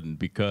important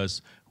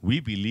because we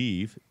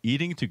believe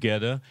eating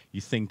together,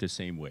 you think the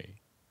same way.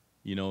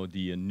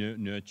 The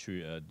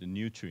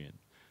nutrient.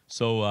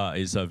 So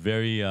it's a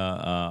very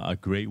a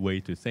great way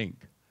to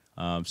think.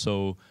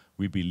 So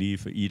we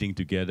believe eating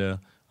together,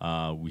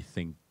 we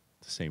think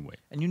the same way.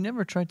 And you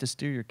never tried to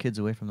steer your kids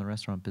away from the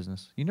restaurant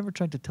business? You never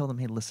tried to tell them,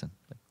 hey, listen,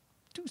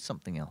 do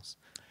something else?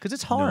 Because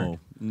it's hard.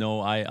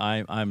 No,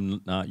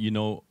 I'm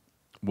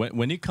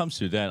when it comes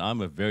to that, I'm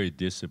a very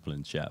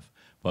disciplined chef.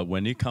 But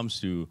when it comes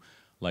to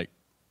like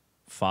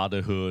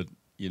fatherhood,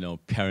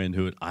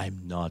 parenthood,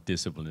 I'm not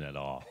disciplined at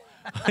all.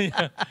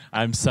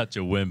 I'm such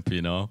a wimp,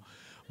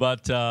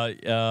 But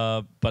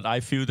I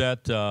feel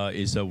that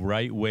is a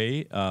right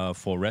way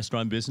for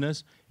restaurant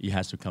business. It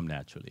has to come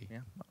naturally. Yeah.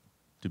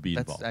 To be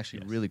involved. That's actually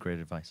yes. really great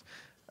advice.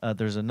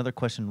 There's another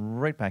question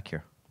right back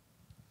here.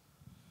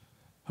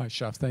 Hi,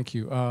 Chef. Thank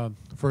you.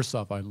 First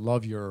off, I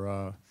love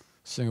your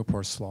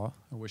Singapore slaw.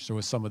 I wish there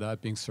was some of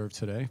that being served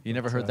today. You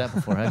never heard that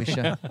before, have you,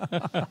 Chef?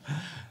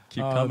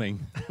 Keep coming.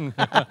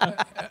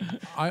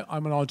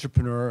 I'm an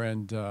entrepreneur,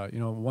 and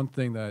one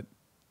thing that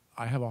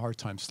I have a hard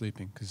time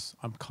sleeping because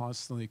I'm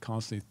constantly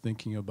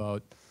thinking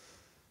about,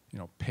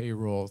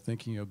 payroll,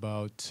 thinking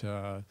about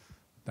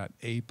that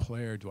A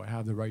player. Do I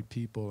have the right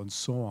people, and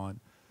so on.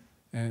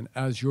 And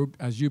as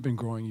you've been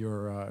growing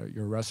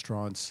your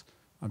restaurants,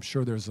 I'm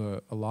sure there's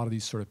a lot of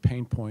these sort of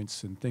pain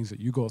points and things that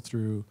you go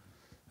through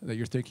that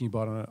you're thinking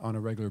about on a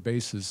regular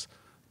basis.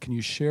 Can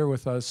you share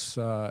with us,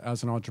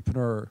 as an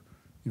entrepreneur,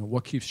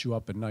 what keeps you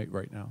up at night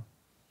right now?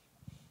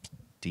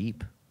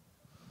 Deep.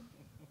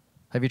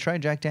 Have you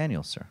tried Jack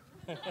Daniels, sir?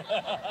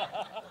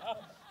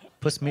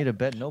 Puts me to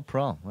bed, no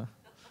problem. Huh?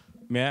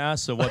 May I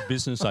ask what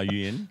business are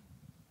you in?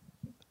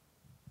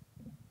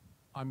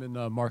 I'm in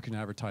marketing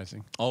and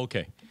advertising. Oh,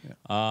 okay.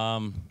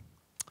 Yeah.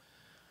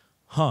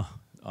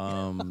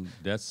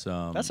 That's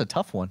That's a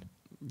tough one.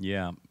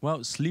 yeah.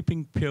 Well,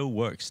 sleeping pill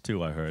works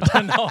too, I heard.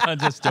 No, I'm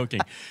just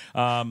joking.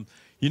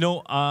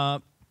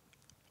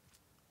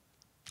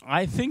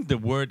 I think the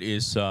word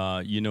is,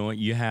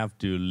 you have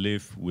to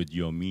live with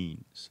your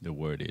means, the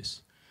word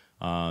is.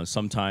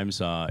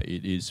 Sometimes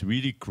it is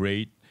really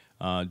great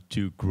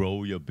to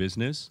grow your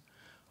business.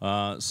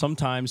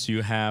 Sometimes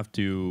you have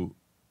to,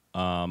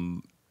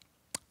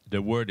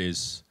 the word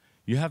is,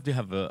 you have to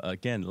have,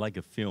 again, like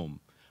a film,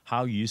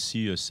 how you see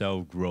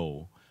yourself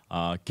grow.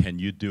 Can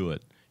you do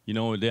it?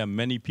 There are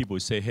many people who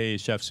say, hey,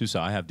 Chef Susur,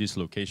 I have this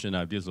location, I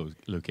have this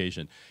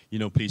location.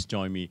 Please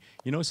join me.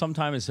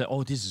 Sometimes I say,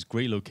 oh, this is a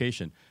great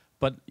location.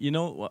 But,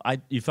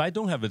 if I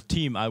don't have a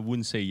team, I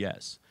wouldn't say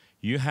yes.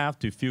 You have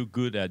to feel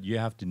good you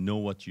have to know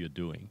what you're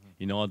doing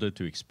in order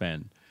to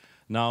expand.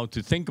 Now,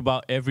 to think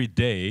about every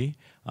day,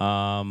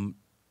 you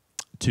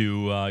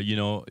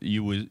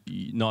will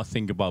not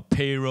think about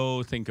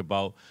payroll, think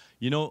about,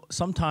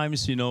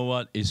 sometimes,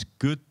 it's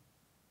good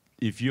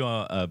if you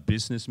are a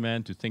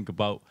businessman to think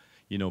about,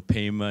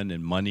 payment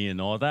and money and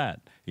all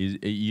that,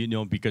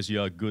 because you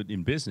are good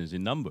in business,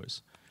 in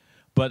numbers.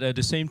 But at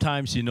the same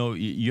time,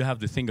 you have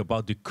to think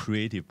about the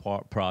creative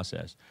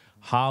process,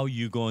 how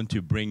you're going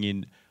to bring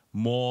in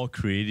more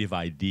creative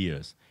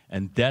ideas,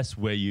 and that's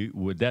where you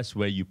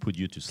put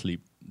you to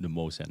sleep the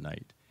most at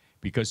night,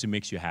 because it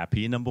makes you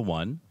happy. Number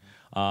one,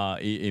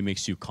 it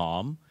makes you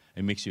calm,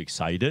 it makes you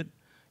excited.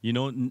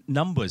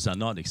 Numbers are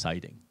not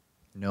exciting.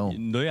 No.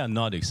 They are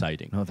not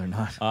exciting. No, they're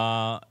not.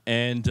 I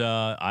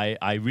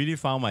really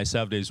found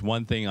myself, there's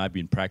one thing I've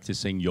been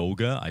practicing,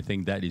 yoga. I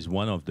think that is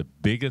one of the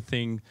bigger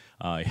things.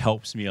 It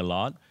helps me a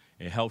lot.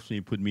 It helps me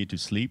put me to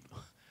sleep.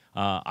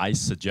 I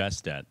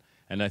suggest that.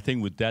 And I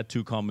think with that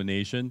two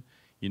combination,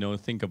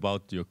 think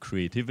about your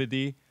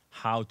creativity,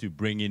 how to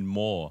bring in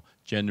more,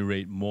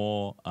 generate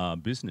more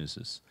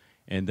businesses.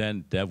 And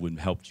then that would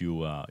help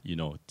you,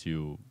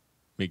 to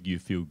make you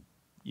feel,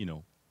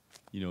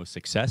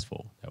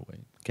 successful that way.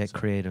 Get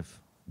creative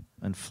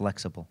and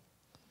flexible.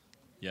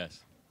 Yes,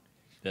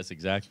 that's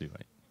exactly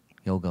right.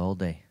 Yoga all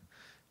day.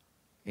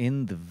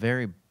 In the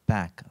very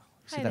back.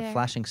 See Hi that there.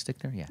 flashing stick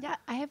there? Yeah. Yeah,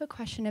 I have a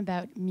question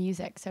about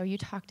music. So you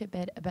talked a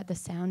bit about the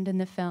sound in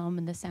the film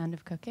and the sound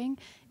of cooking.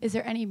 Is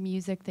there any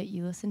music that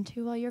you listen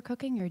to while you're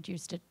cooking, or do you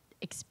just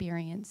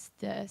experience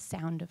the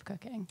sound of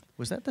cooking?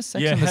 Was that the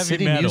Sex Yeah, and the heavy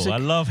City metal. music? I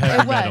love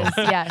heavy It metal. was,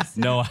 yes.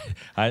 No,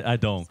 I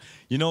don't.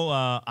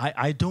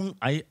 I don't.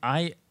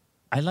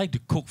 I like to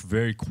cook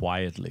very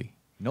quietly.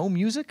 No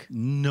music?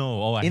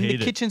 No, I In hate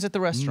the it. kitchens at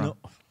the restaurant?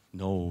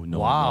 No.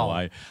 Wow.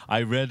 No.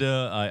 I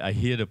rather I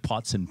hear the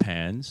pots and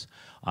pans.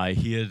 I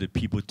hear the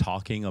people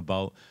talking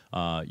about,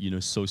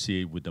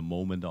 associate with the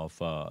moment of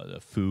the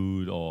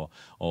food or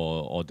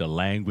the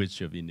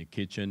language in the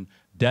kitchen.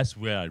 That's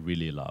where I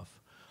really love.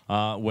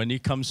 When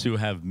it comes to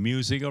have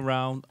music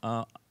around,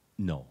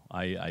 no,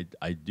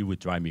 it would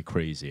drive me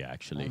crazy,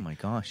 actually. Oh my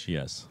gosh.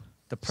 Yes.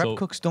 The prep So-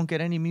 cooks don't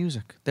get any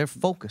music. They're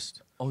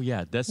focused. Oh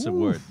yeah, that's the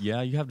word.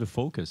 Yeah, you have to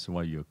focus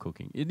while you're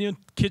cooking. In your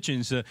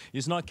kitchens,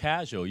 it's not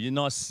casual. You're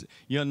not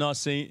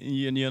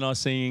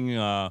singing.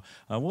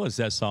 What was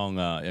that song?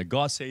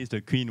 God Saves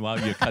the Queen while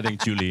you're cutting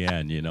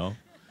julienne.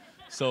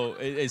 So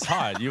it's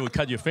hard. You will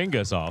cut your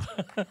fingers off.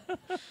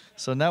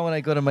 So now when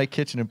I go to my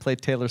kitchen and play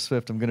Taylor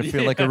Swift, I'm going to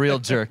feel like a real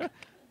jerk.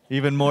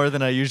 Even more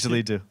than I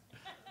usually do.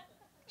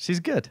 She's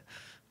good.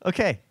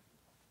 Okay.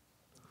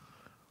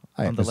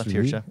 Hi, On the Mr. left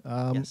here, Lee. chef.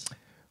 Yes.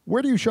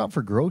 Where do you shop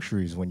for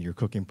groceries when you're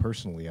cooking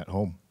personally at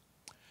home?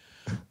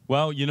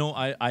 Well,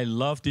 I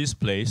love this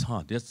place.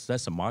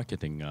 That's a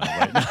marketing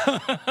right now.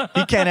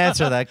 He can't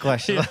answer that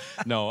question.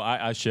 No,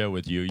 I share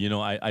with you.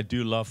 I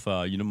do love,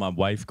 my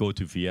wife go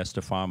to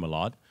Fiesta Farm a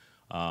lot.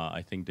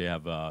 I think they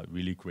have a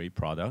really great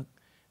product.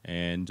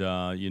 And,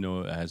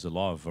 it has a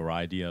lot of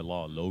variety, a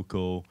lot of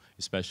local,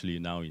 especially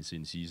now it's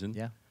in season.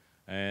 Yeah.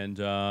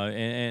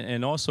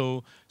 And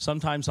also,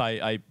 sometimes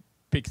I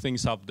pick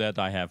things up that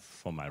I have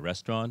from my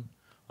restaurant.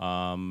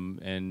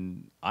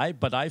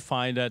 But I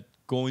find that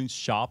going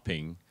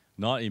shopping,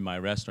 not in my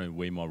restaurant,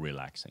 way more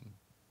relaxing.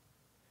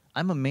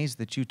 I'm amazed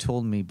that you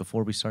told me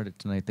before we started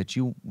tonight that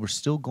you were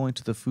still going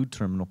to the food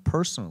terminal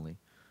personally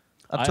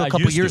up to a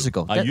couple used years to.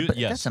 ago.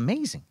 Yes. That's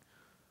amazing.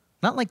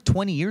 Not like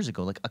 20 years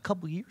ago, like a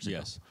couple years ago.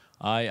 Yes.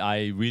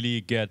 I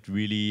really get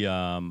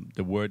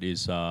the word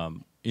is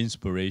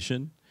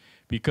inspiration.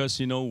 Because,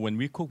 when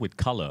we cook with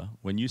color,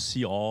 when you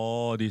see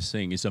all these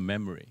things, it's a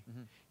memory.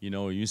 Mm-hmm.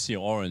 You see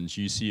orange,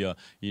 you see a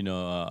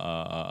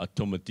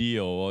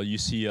tomatillo, or you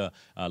see a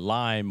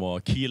lime or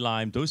a key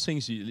lime. Those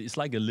things, it's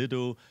like a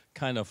little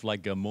kind of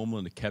like a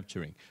moment of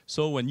capturing.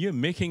 So when you're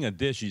making a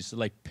dish, it's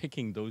like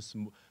picking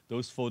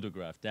those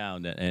photographs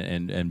down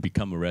and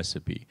become a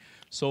recipe.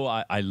 So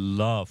I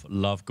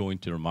love going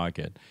to the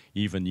market.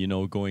 Even, you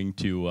know, going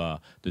to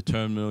the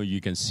terminal,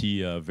 you can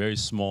see a very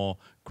small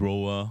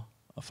grower,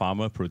 a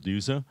farmer,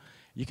 producer.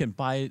 You can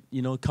buy,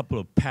 you know, a couple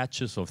of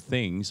patches of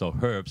things or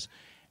herbs,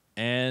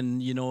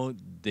 and, you know,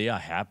 they are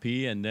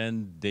happy, and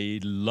then they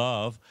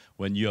love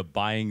when you're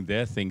buying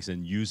their things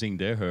and using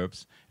their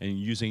herbs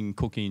and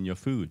cooking in your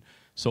food.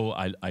 So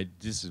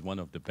this is one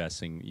of the best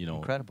things, you know.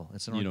 Incredible.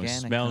 It's an you know,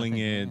 organic smelling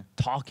kind of it, thing,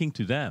 talking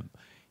to them,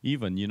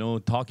 even, you know,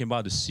 talking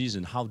about the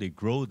season, how they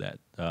grow that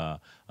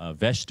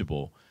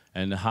vegetable,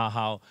 and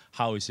how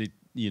is it,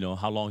 you know,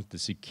 how long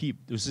does it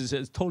keep? This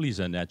is totally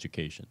an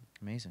education.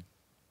 Amazing.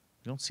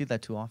 You don't see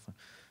that too often.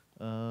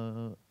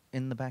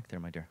 In the back there,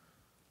 my dear.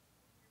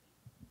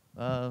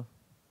 Oh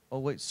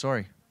wait,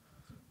 sorry.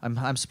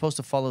 I'm supposed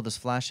to follow this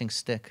flashing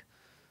stick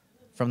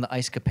from the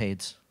Ice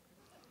Capades.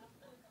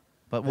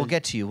 But we'll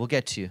get to you. We'll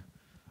get to you.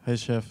 Hey,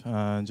 Chef.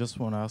 Just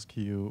want to ask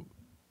you,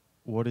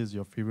 what is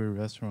your favorite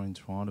restaurant in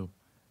Toronto,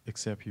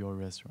 except your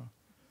restaurant?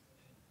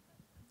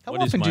 How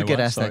What is often do you my get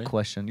what? asked Sorry? that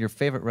question? Your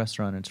favorite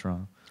restaurant in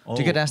Toronto? Do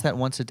you get Oh. asked that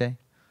once a day?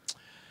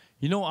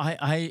 You know,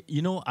 I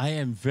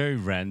am very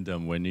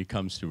random when it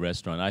comes to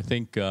restaurant. I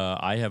think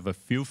I have a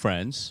few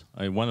friends.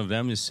 One of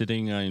them is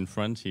sitting in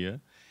front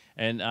here.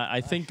 And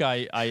I think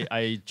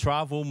I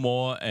travel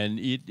more and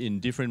eat in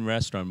different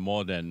restaurants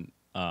more than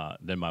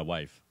my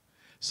wife.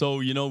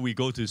 So, you know, we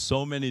go to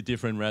so many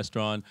different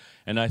restaurants.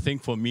 And I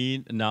think for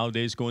me,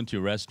 nowadays, going to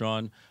a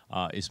restaurant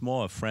is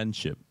more a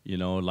friendship, you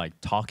know, like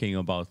talking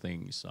about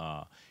things.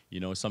 You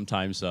know,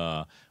 sometimes,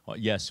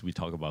 yes, we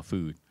talk about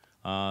food.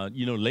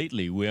 You know,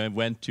 lately we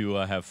went to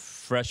have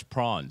fresh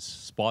prawns,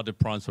 spotted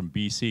prawns from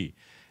BC.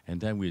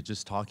 And then we were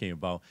just talking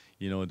about,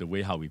 you know, the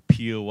way how we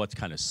peel, what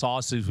kind of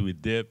sauces we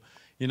dip.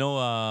 You know,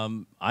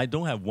 I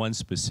don't have one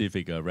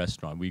specific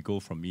restaurant. We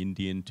go from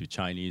Indian to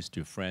Chinese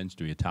to French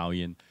to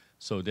Italian.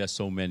 So there's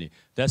so many.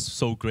 That's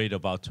so great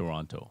about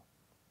Toronto.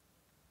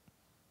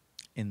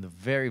 In the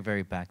very,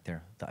 very back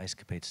there, the Ice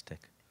Capade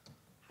stick.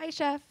 Hi,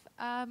 Chef.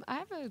 I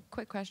have a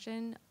quick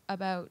question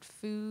about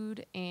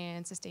food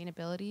and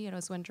sustainability, and I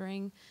was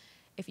wondering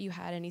if you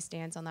had any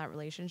stance on that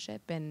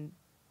relationship and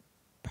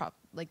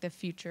like the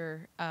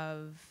future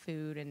of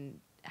food and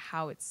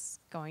how it's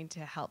going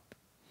to help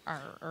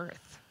our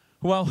Earth.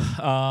 Well,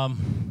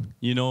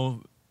 you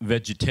know,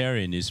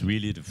 vegetarian is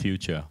really the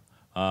future.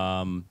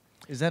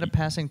 Is that a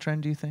passing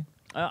trend, do you think?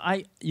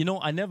 You know,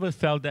 I never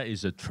felt that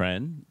is a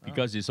trend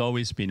because it's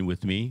always been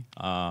with me.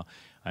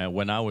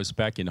 When I was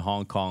back in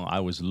Hong Kong, I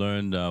was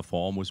learned for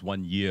almost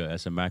 1 year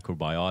as a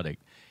macrobiotic,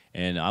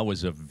 and I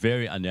was a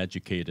very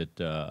uneducated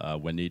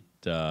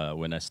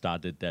when I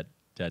started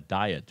that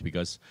diet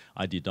because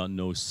I did not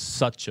know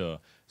such a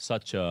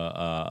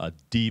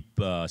deep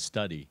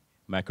study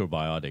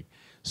macrobiotic.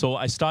 So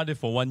I started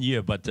for 1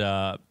 year, but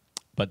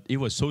it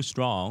was so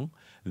strong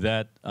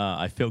that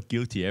I felt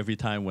guilty every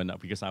time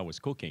because I was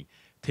cooking,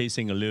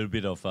 tasting a little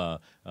bit of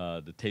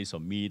the taste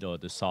of meat or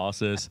the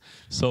sauces.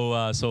 So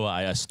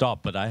I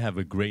stopped, but I have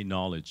a great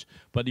knowledge.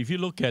 But if you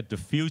look at the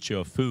future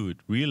of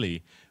food,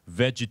 really,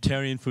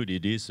 vegetarian food,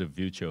 it is the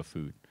future of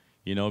food,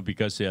 you know,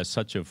 because there's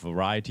such a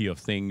variety of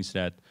things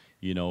that,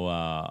 you know,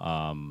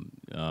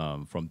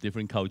 from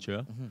different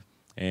culture. Mm-hmm.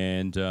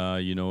 And,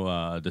 you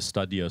know, the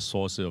study of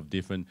sources of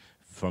different,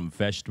 from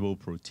vegetable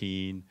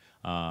protein,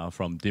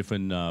 from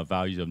different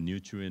values of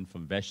nutrient,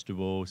 from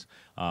vegetables,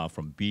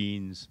 from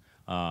beans,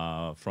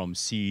 from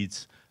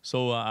seeds.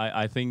 So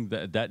I think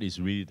that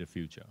is really the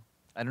future.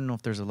 I don't know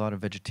if there's a lot of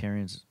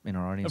vegetarians in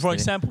our audience For today.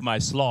 example, my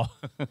slaw.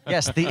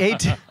 Yes, the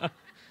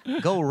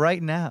 8. Go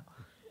right now.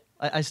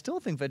 I still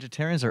think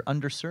vegetarians are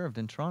underserved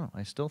in Toronto.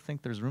 I still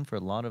think there's room for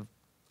a lot of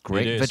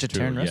great is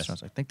vegetarian true, yes.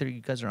 restaurants. I think that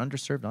you guys are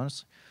underserved,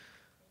 honestly.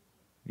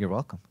 You're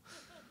welcome.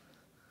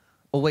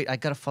 Oh, wait, I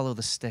got to follow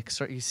the stick.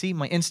 Sorry, you see,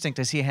 my instinct,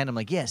 I see a hand, I'm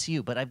like, yes,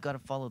 you, but I've got to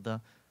follow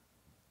the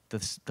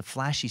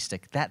flashy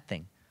stick, that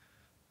thing.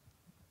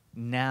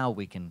 Now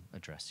we can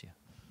address you.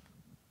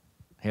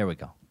 Here we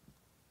go.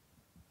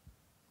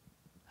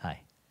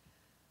 Hi.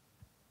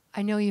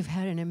 I know you've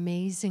had an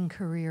amazing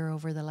career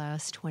over the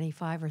last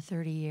 25 or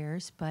 30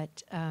 years,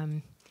 but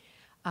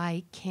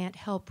I can't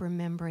help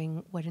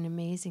remembering what an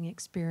amazing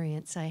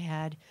experience I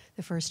had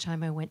the first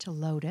time I went to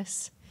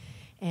Lotus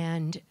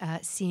and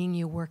seeing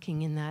you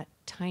working in that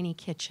tiny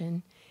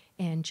kitchen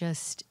and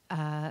just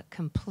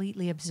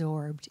completely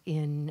absorbed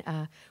in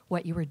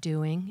what you were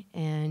doing.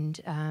 And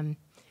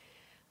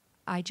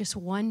I just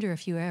wonder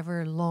if you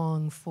ever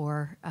long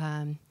for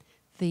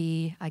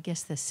the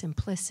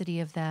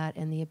simplicity of that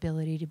and the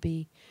ability to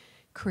be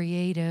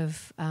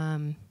creative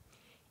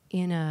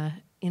in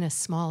a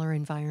smaller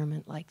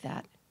environment like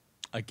that.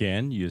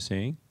 Again, you're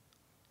saying?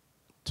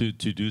 To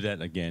do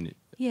that again?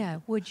 Yeah,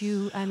 would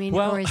you, I mean,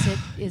 Well, or is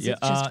it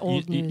just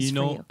old news you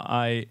know, for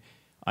you?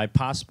 I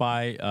passed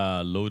by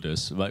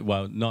Lotus,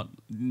 well, not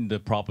the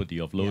property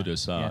of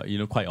Lotus, you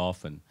know, quite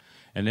often.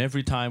 And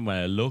every time when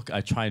I look,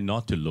 I try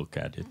not to look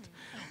at it.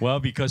 Well,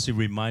 because it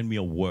reminds me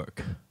of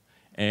work.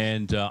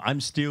 And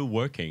I'm still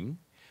working,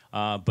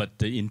 but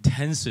the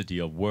intensity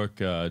of work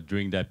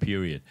during that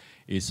period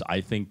is,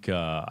 I think,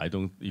 I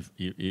don't,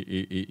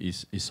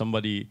 if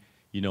somebody,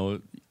 you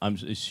know,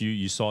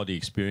 you saw the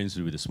experience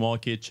with the small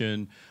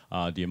kitchen,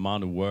 the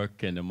amount of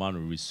work and the amount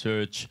of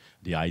research,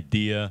 the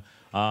idea.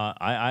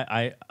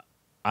 I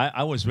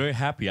was very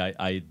happy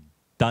I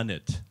done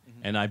it,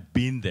 and I've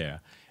been there.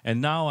 And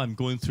now I'm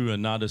going through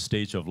another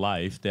stage of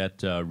life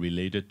that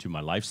related to my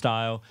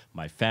lifestyle,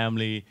 my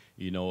family,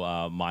 you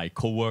know, my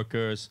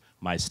coworkers,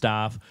 my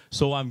staff.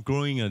 So I'm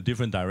growing in a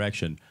different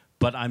direction.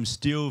 But I'm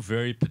still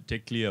very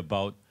particular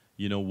about,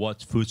 you know,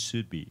 what food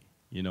should be,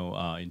 you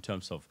know, in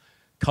terms of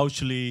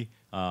culturally,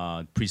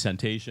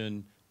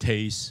 presentation,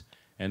 taste,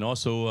 and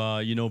also,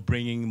 you know,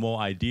 bringing more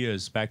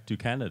ideas back to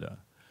Canada.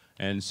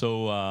 And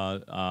so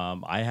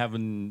I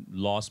haven't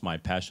lost my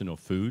passion of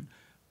food,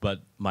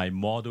 but my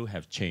model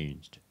have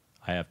changed,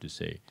 I have to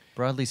say.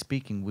 Broadly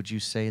speaking, would you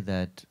say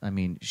that, I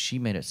mean, she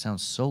made it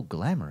sound so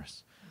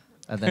glamorous.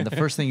 And then the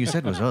first thing you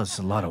said was, oh, it's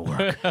a lot of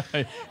work.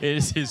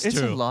 It's It's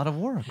true. a lot of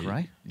work,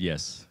 right?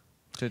 Yes.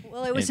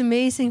 Well, it was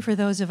amazing for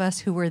those of us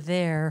who were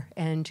there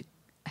and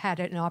had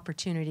an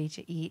opportunity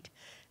to eat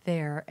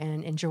there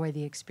and enjoy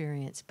the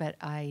experience. But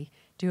I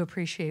do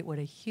appreciate what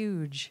a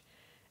huge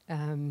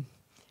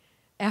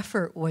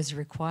effort was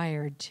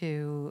required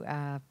to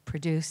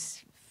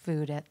produce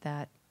food at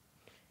that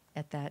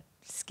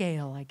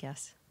scale, I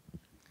guess.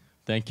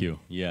 Thank you.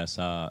 Yes,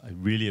 I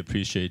really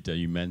appreciate that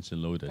you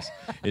mentioned Lotus.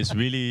 It's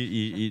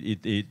really,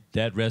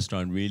 that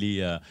restaurant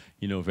really,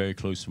 you know, very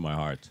close to my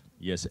heart.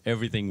 Yes,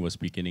 everything was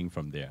beginning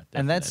from there.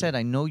 And that definitely. said,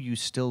 I know you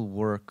still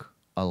work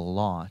a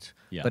lot,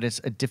 Yeah. but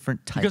it's a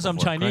different type Because of I'm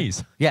work, right?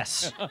 Chinese.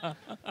 Yes.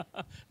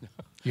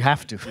 You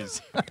have to.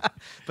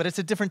 But it's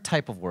a different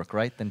type of work,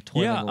 right, than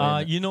toiling away. Yeah,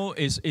 you know,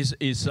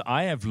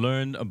 I have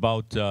learned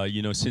about,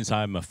 you know, since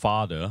I'm a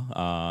father,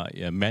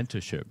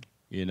 mentorship,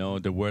 you know,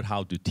 the word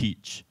how to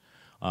teach.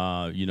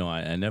 You know,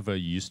 I never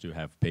used to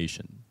have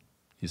patience.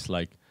 It's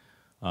like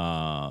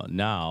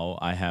now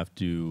I have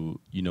to,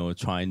 you know,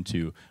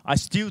 I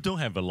still don't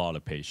have a lot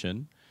of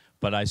patience,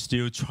 but I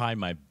still try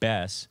my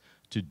best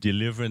to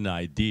deliver an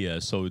idea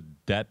so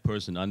that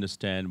person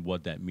understand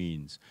what that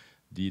means.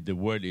 The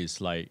word is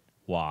like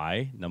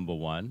why, number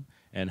one,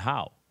 and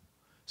how.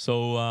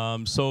 So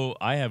so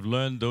I have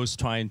learned those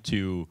trying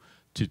to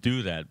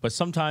do that. But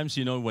sometimes,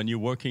 you know, when you're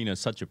working in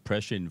such a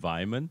pressure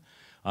environment,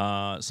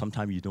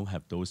 sometimes you don't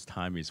have those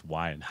time is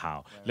why and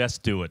how. Yeah. Let's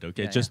do it,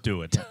 okay? Just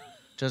do it. Yeah.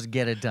 Just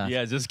get it done.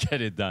 Yeah, just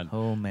get it done.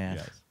 Oh, man.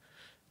 Yes.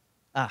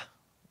 Ah,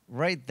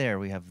 right there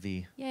we have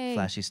the Yay.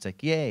 flashy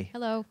stick. Yay.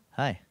 Hello.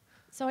 Hi.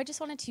 So I just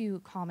wanted to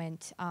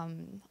comment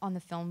on the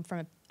film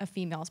from a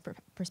female's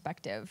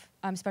perspective,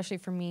 especially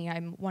for me.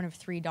 I'm one of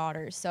 3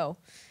 daughters, so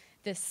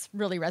this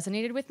really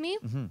resonated with me.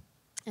 Mm-hmm.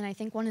 And I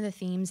think one of the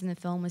themes in the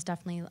film was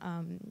definitely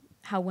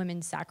how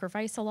women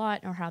sacrifice a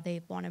lot or how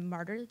they want to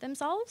martyr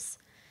themselves.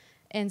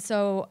 And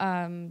so,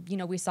 you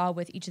know, we saw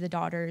with each of the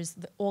daughters,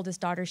 the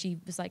oldest daughter, she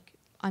was like,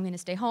 I'm going to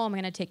stay home,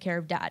 I'm going to take care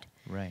of dad.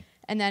 Right.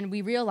 And then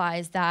we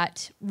realized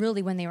that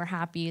really when they were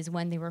happy is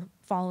when they were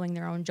following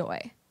their own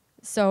joy.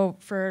 So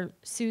for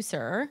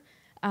Susur,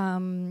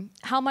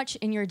 how much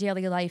in your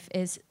daily life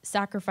is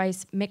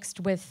sacrifice mixed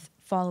with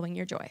following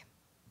your joy?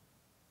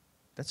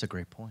 That's a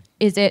great point.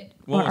 Is it,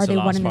 What or was are the they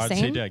last one and the part? same?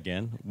 Say that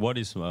again. What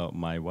is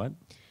my what?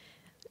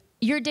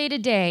 Your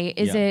day-to-day,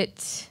 is Yeah.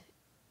 it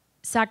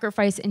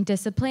sacrifice and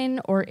discipline,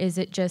 or is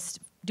it just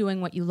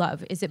doing what you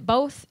love? Is it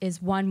both?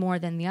 Is one more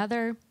than the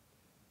other?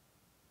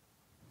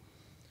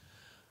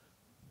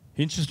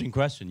 Interesting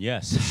question.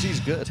 Yes. She's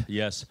good.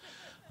 Yes.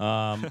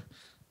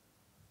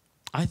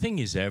 I think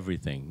it's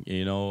everything.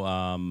 You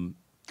know,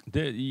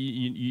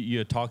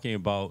 you're talking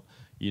about,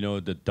 you know,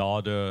 the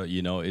daughter.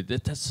 You know,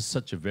 that's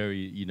such a very,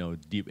 you know,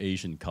 deep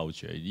Asian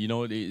culture. You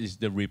know, it is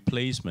the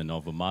replacement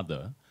of a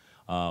mother,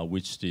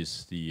 which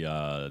is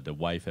the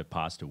wife had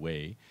passed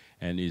away,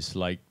 and it's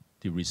like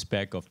the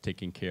respect of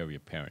taking care of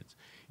your parents.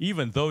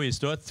 Even though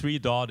it's not 3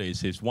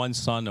 daughters, it's 1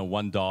 son or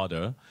 1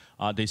 daughter,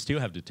 they still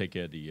have to take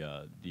care of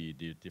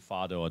the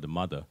father or the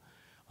mother.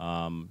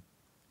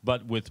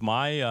 But with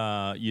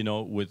my, you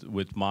know,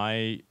 with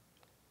my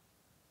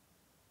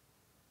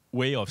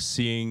way of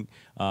seeing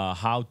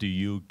how do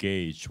you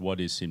gauge what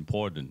is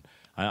important,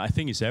 I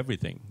think it's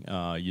everything.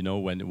 You know,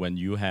 when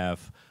you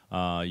have,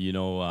 you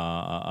know,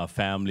 a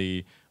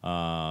family,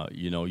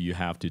 you know, you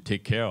have to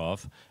take care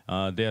of,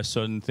 there are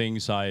certain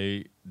things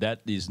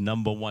that is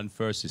number 1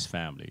 first is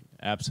family,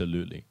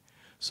 absolutely.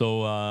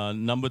 So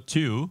number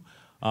 2,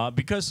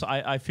 because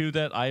I feel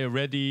that I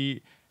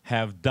already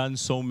have done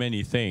so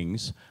many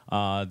things,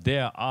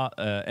 there are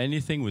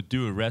anything we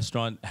do a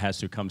restaurant has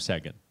to come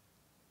second,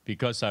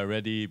 because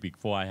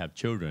before I have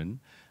children,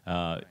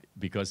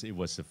 because it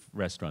was the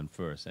restaurant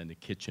first and the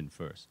kitchen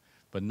first.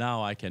 But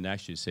now I can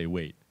actually say,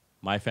 wait,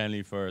 my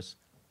family first,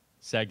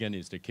 second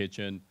is the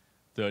kitchen,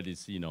 third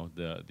is, you know,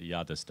 the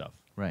other stuff.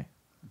 Right.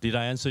 Did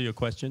I answer your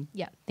question?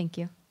 Yeah, thank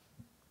you.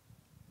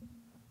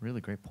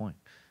 Really great point.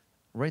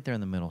 Right there in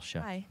the middle,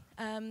 chef. Hi.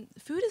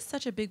 Food is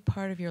such a big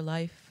part of your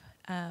life.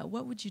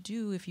 what would you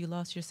do if you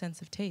lost your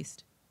sense of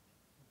taste?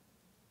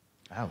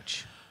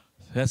 Ouch.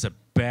 That's a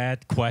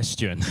bad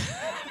question.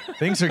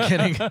 Things are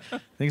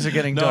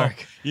getting No,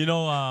 dark. You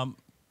know,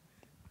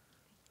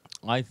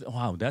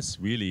 wow, that's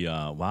really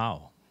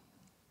wow.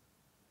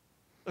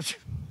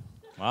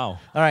 Wow.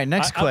 All right,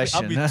 next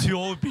question. I'll be too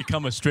old to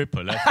become a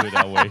stripper. Let's put it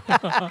that way.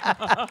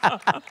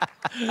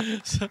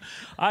 So,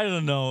 I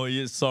don't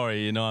know.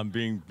 Sorry, you know, I'm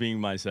being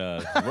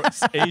myself.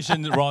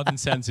 Asian rotten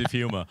sense of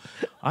humor.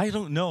 I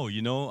don't know.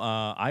 You know,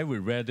 I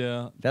would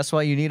rather. That's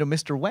why you need a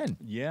Mr. Wen.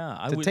 Yeah,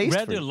 I to would taste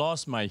rather for you.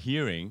 lost my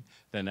hearing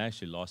than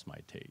actually lost my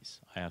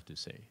taste. I have to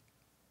say.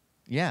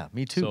 Yeah,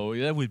 me too. So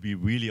that would be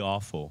really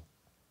awful.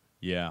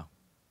 Yeah,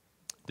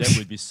 that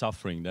would be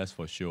suffering. That's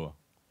for sure.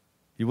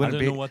 You wouldn't I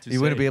be don't know what to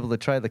you wouldn't say. be able to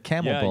try the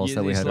camel balls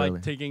that we had it's like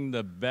earlier. taking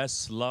the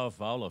best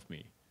love out of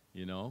me,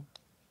 you know?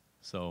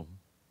 So,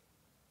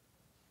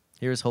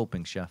 Here's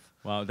hoping, chef.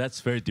 wow,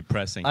 that's very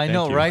depressing. I Thank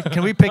know, you. right?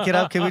 Can we pick it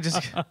up? Can we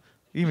just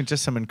even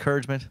just some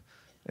encouragement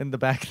in the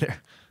back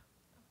there?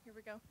 Here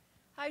we go.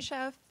 Hi,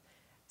 Chef.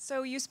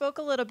 So you spoke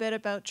a little bit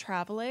about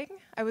traveling.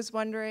 I was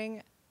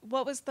wondering,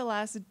 what was the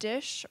last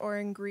dish or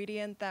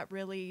ingredient that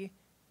really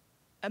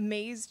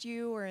amazed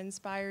you or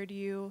inspired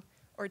you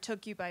or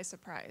took you by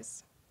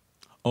surprise?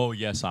 Oh,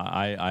 yes,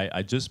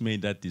 I just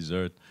made that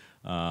dessert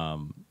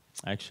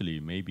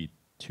actually maybe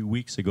 2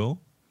 weeks ago.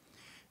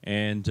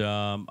 And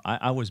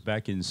I was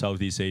back in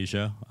Southeast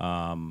Asia.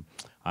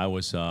 I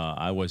was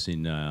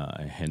in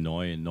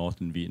Hanoi in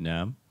northern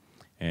Vietnam.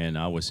 And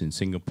I was in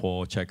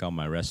Singapore, check out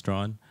my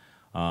restaurant.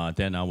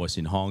 Then I was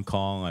in Hong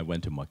Kong. I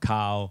went to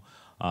Macau.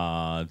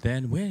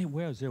 Then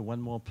where is there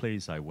one more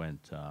place I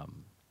went?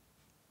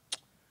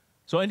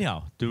 So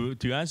anyhow,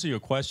 to answer your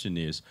question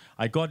is,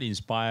 I got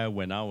inspired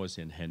when I was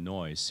in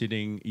Hanoi,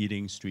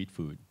 eating street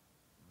food.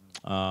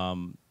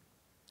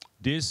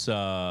 This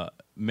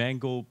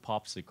mango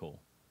popsicle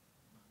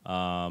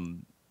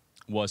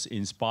was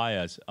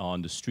inspired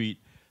on the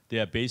street. They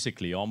are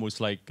basically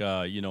almost like,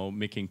 you know,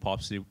 making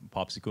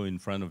popsicle in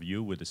front of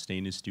you with a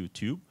stainless steel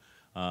tube.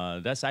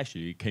 That's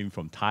actually came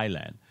from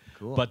Thailand.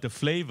 Cool. But the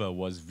flavor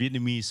was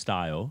Vietnamese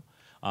style.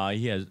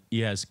 He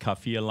has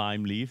kaffir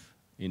lime leaf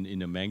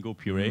in a mango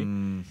puree.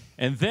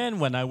 And then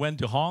when I went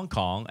to Hong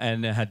Kong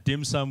and I had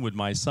dim sum with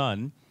my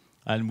son,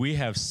 and we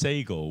have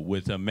sago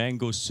with a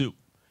mango soup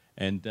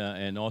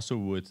and also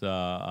with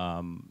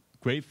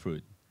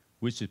grapefruit,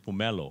 which is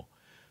pomelo.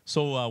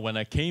 So when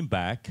I came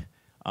back,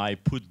 I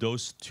put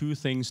those two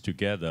things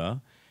together,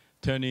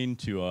 turned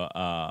into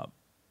a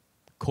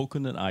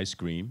coconut ice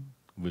cream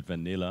with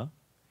vanilla,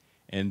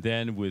 and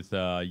then with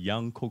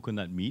young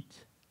coconut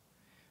meat,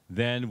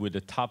 then with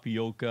the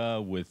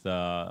tapioca with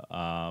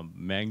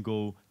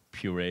mango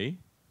puree,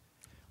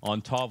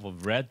 on top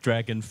of red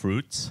dragon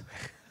fruits,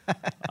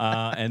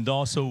 and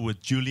also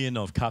with julienne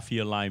of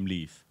kaffir lime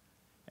leaf.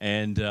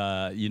 And,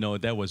 you know,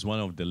 that was one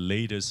of the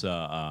latest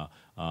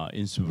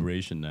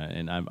inspiration,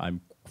 and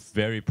I'm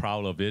very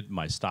proud of it.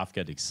 My staff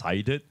get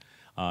excited,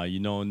 you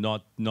know,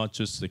 not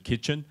just the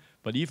kitchen,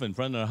 but even in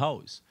front of the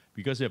house,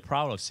 because they're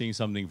proud of seeing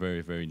something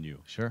very, very new.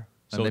 Sure.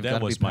 So And they've that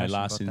gotta was be my passionate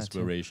last about that too.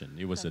 inspiration.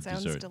 It was That a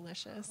sounds dessert.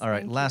 delicious. All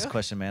right, Thank last you.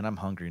 question, man. I'm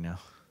hungry now.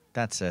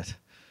 That's it.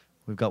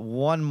 We've got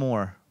one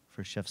more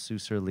for Chef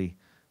Susur Lee.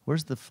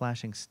 Where's the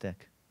flashing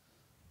stick?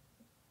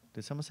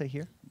 Did someone say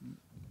here?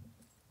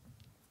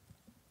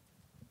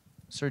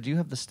 Sir, do you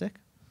have the stick?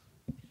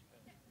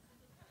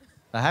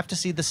 I have to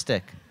see the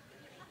stick.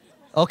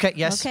 Okay,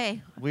 yes.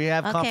 Okay. We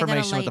have Okay, I'm gonna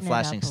confirmation with the lighten it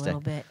flashing up a stick.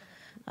 little bit.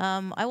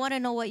 I want to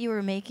know what you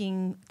were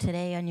making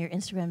today on your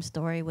Instagram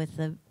story with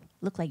the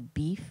look like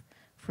beef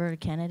for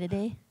Canada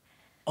Day.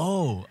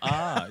 Oh,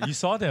 you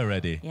saw that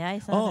already? Yeah, I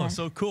saw Oh, that.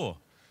 so cool.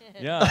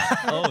 Yeah.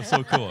 Oh,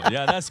 so cool.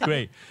 Yeah, that's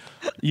great.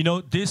 You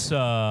know, this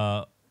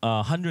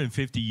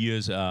 150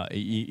 years,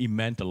 it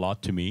meant a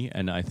lot to me.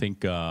 And I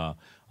think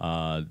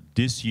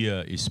this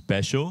year is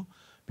special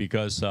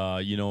because,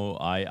 you know,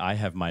 I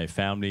have my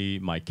family.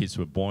 My kids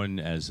were born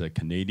as a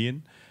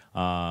Canadian.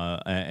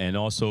 And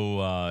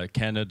also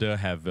Canada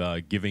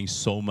have given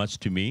so much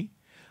to me.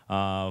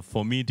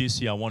 For me this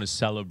year, I want to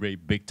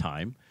celebrate big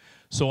time.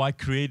 So I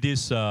create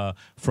this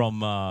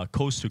from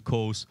coast to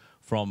coast,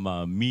 from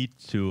meat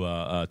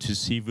to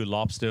seafood,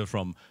 lobster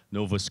from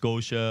Nova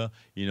Scotia,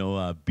 you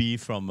know,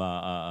 beef from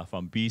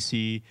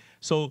BC.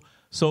 So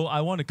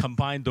I want to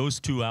combine those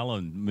two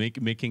elements,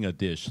 making a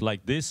dish.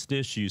 Like this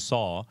dish you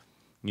saw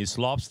is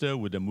lobster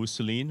with a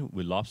mousseline,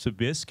 with lobster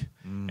bisque,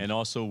 and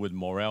also with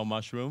morel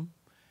mushroom,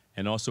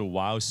 and also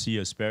wild sea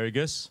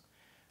asparagus.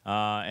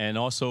 And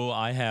also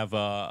I have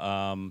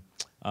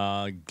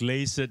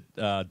glazed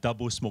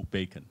double smoked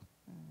bacon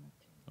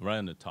right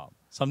on the top.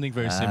 Something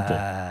very simple.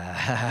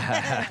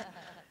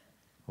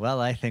 Well,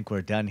 I think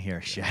we're done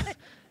here, Chef.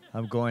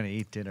 I'm going to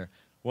eat dinner.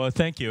 Well,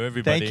 thank you,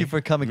 everybody. Thank you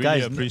for coming, really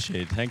guys.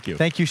 Appreciate it. Thank you.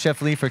 Thank you,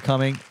 Chef Lee, for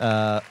coming.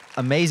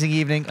 Amazing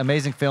evening,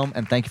 amazing film,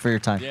 and thank you for your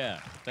time.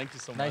 Yeah, thank you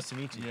so much. Nice to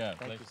meet you. Yeah,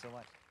 Thank you so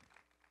much.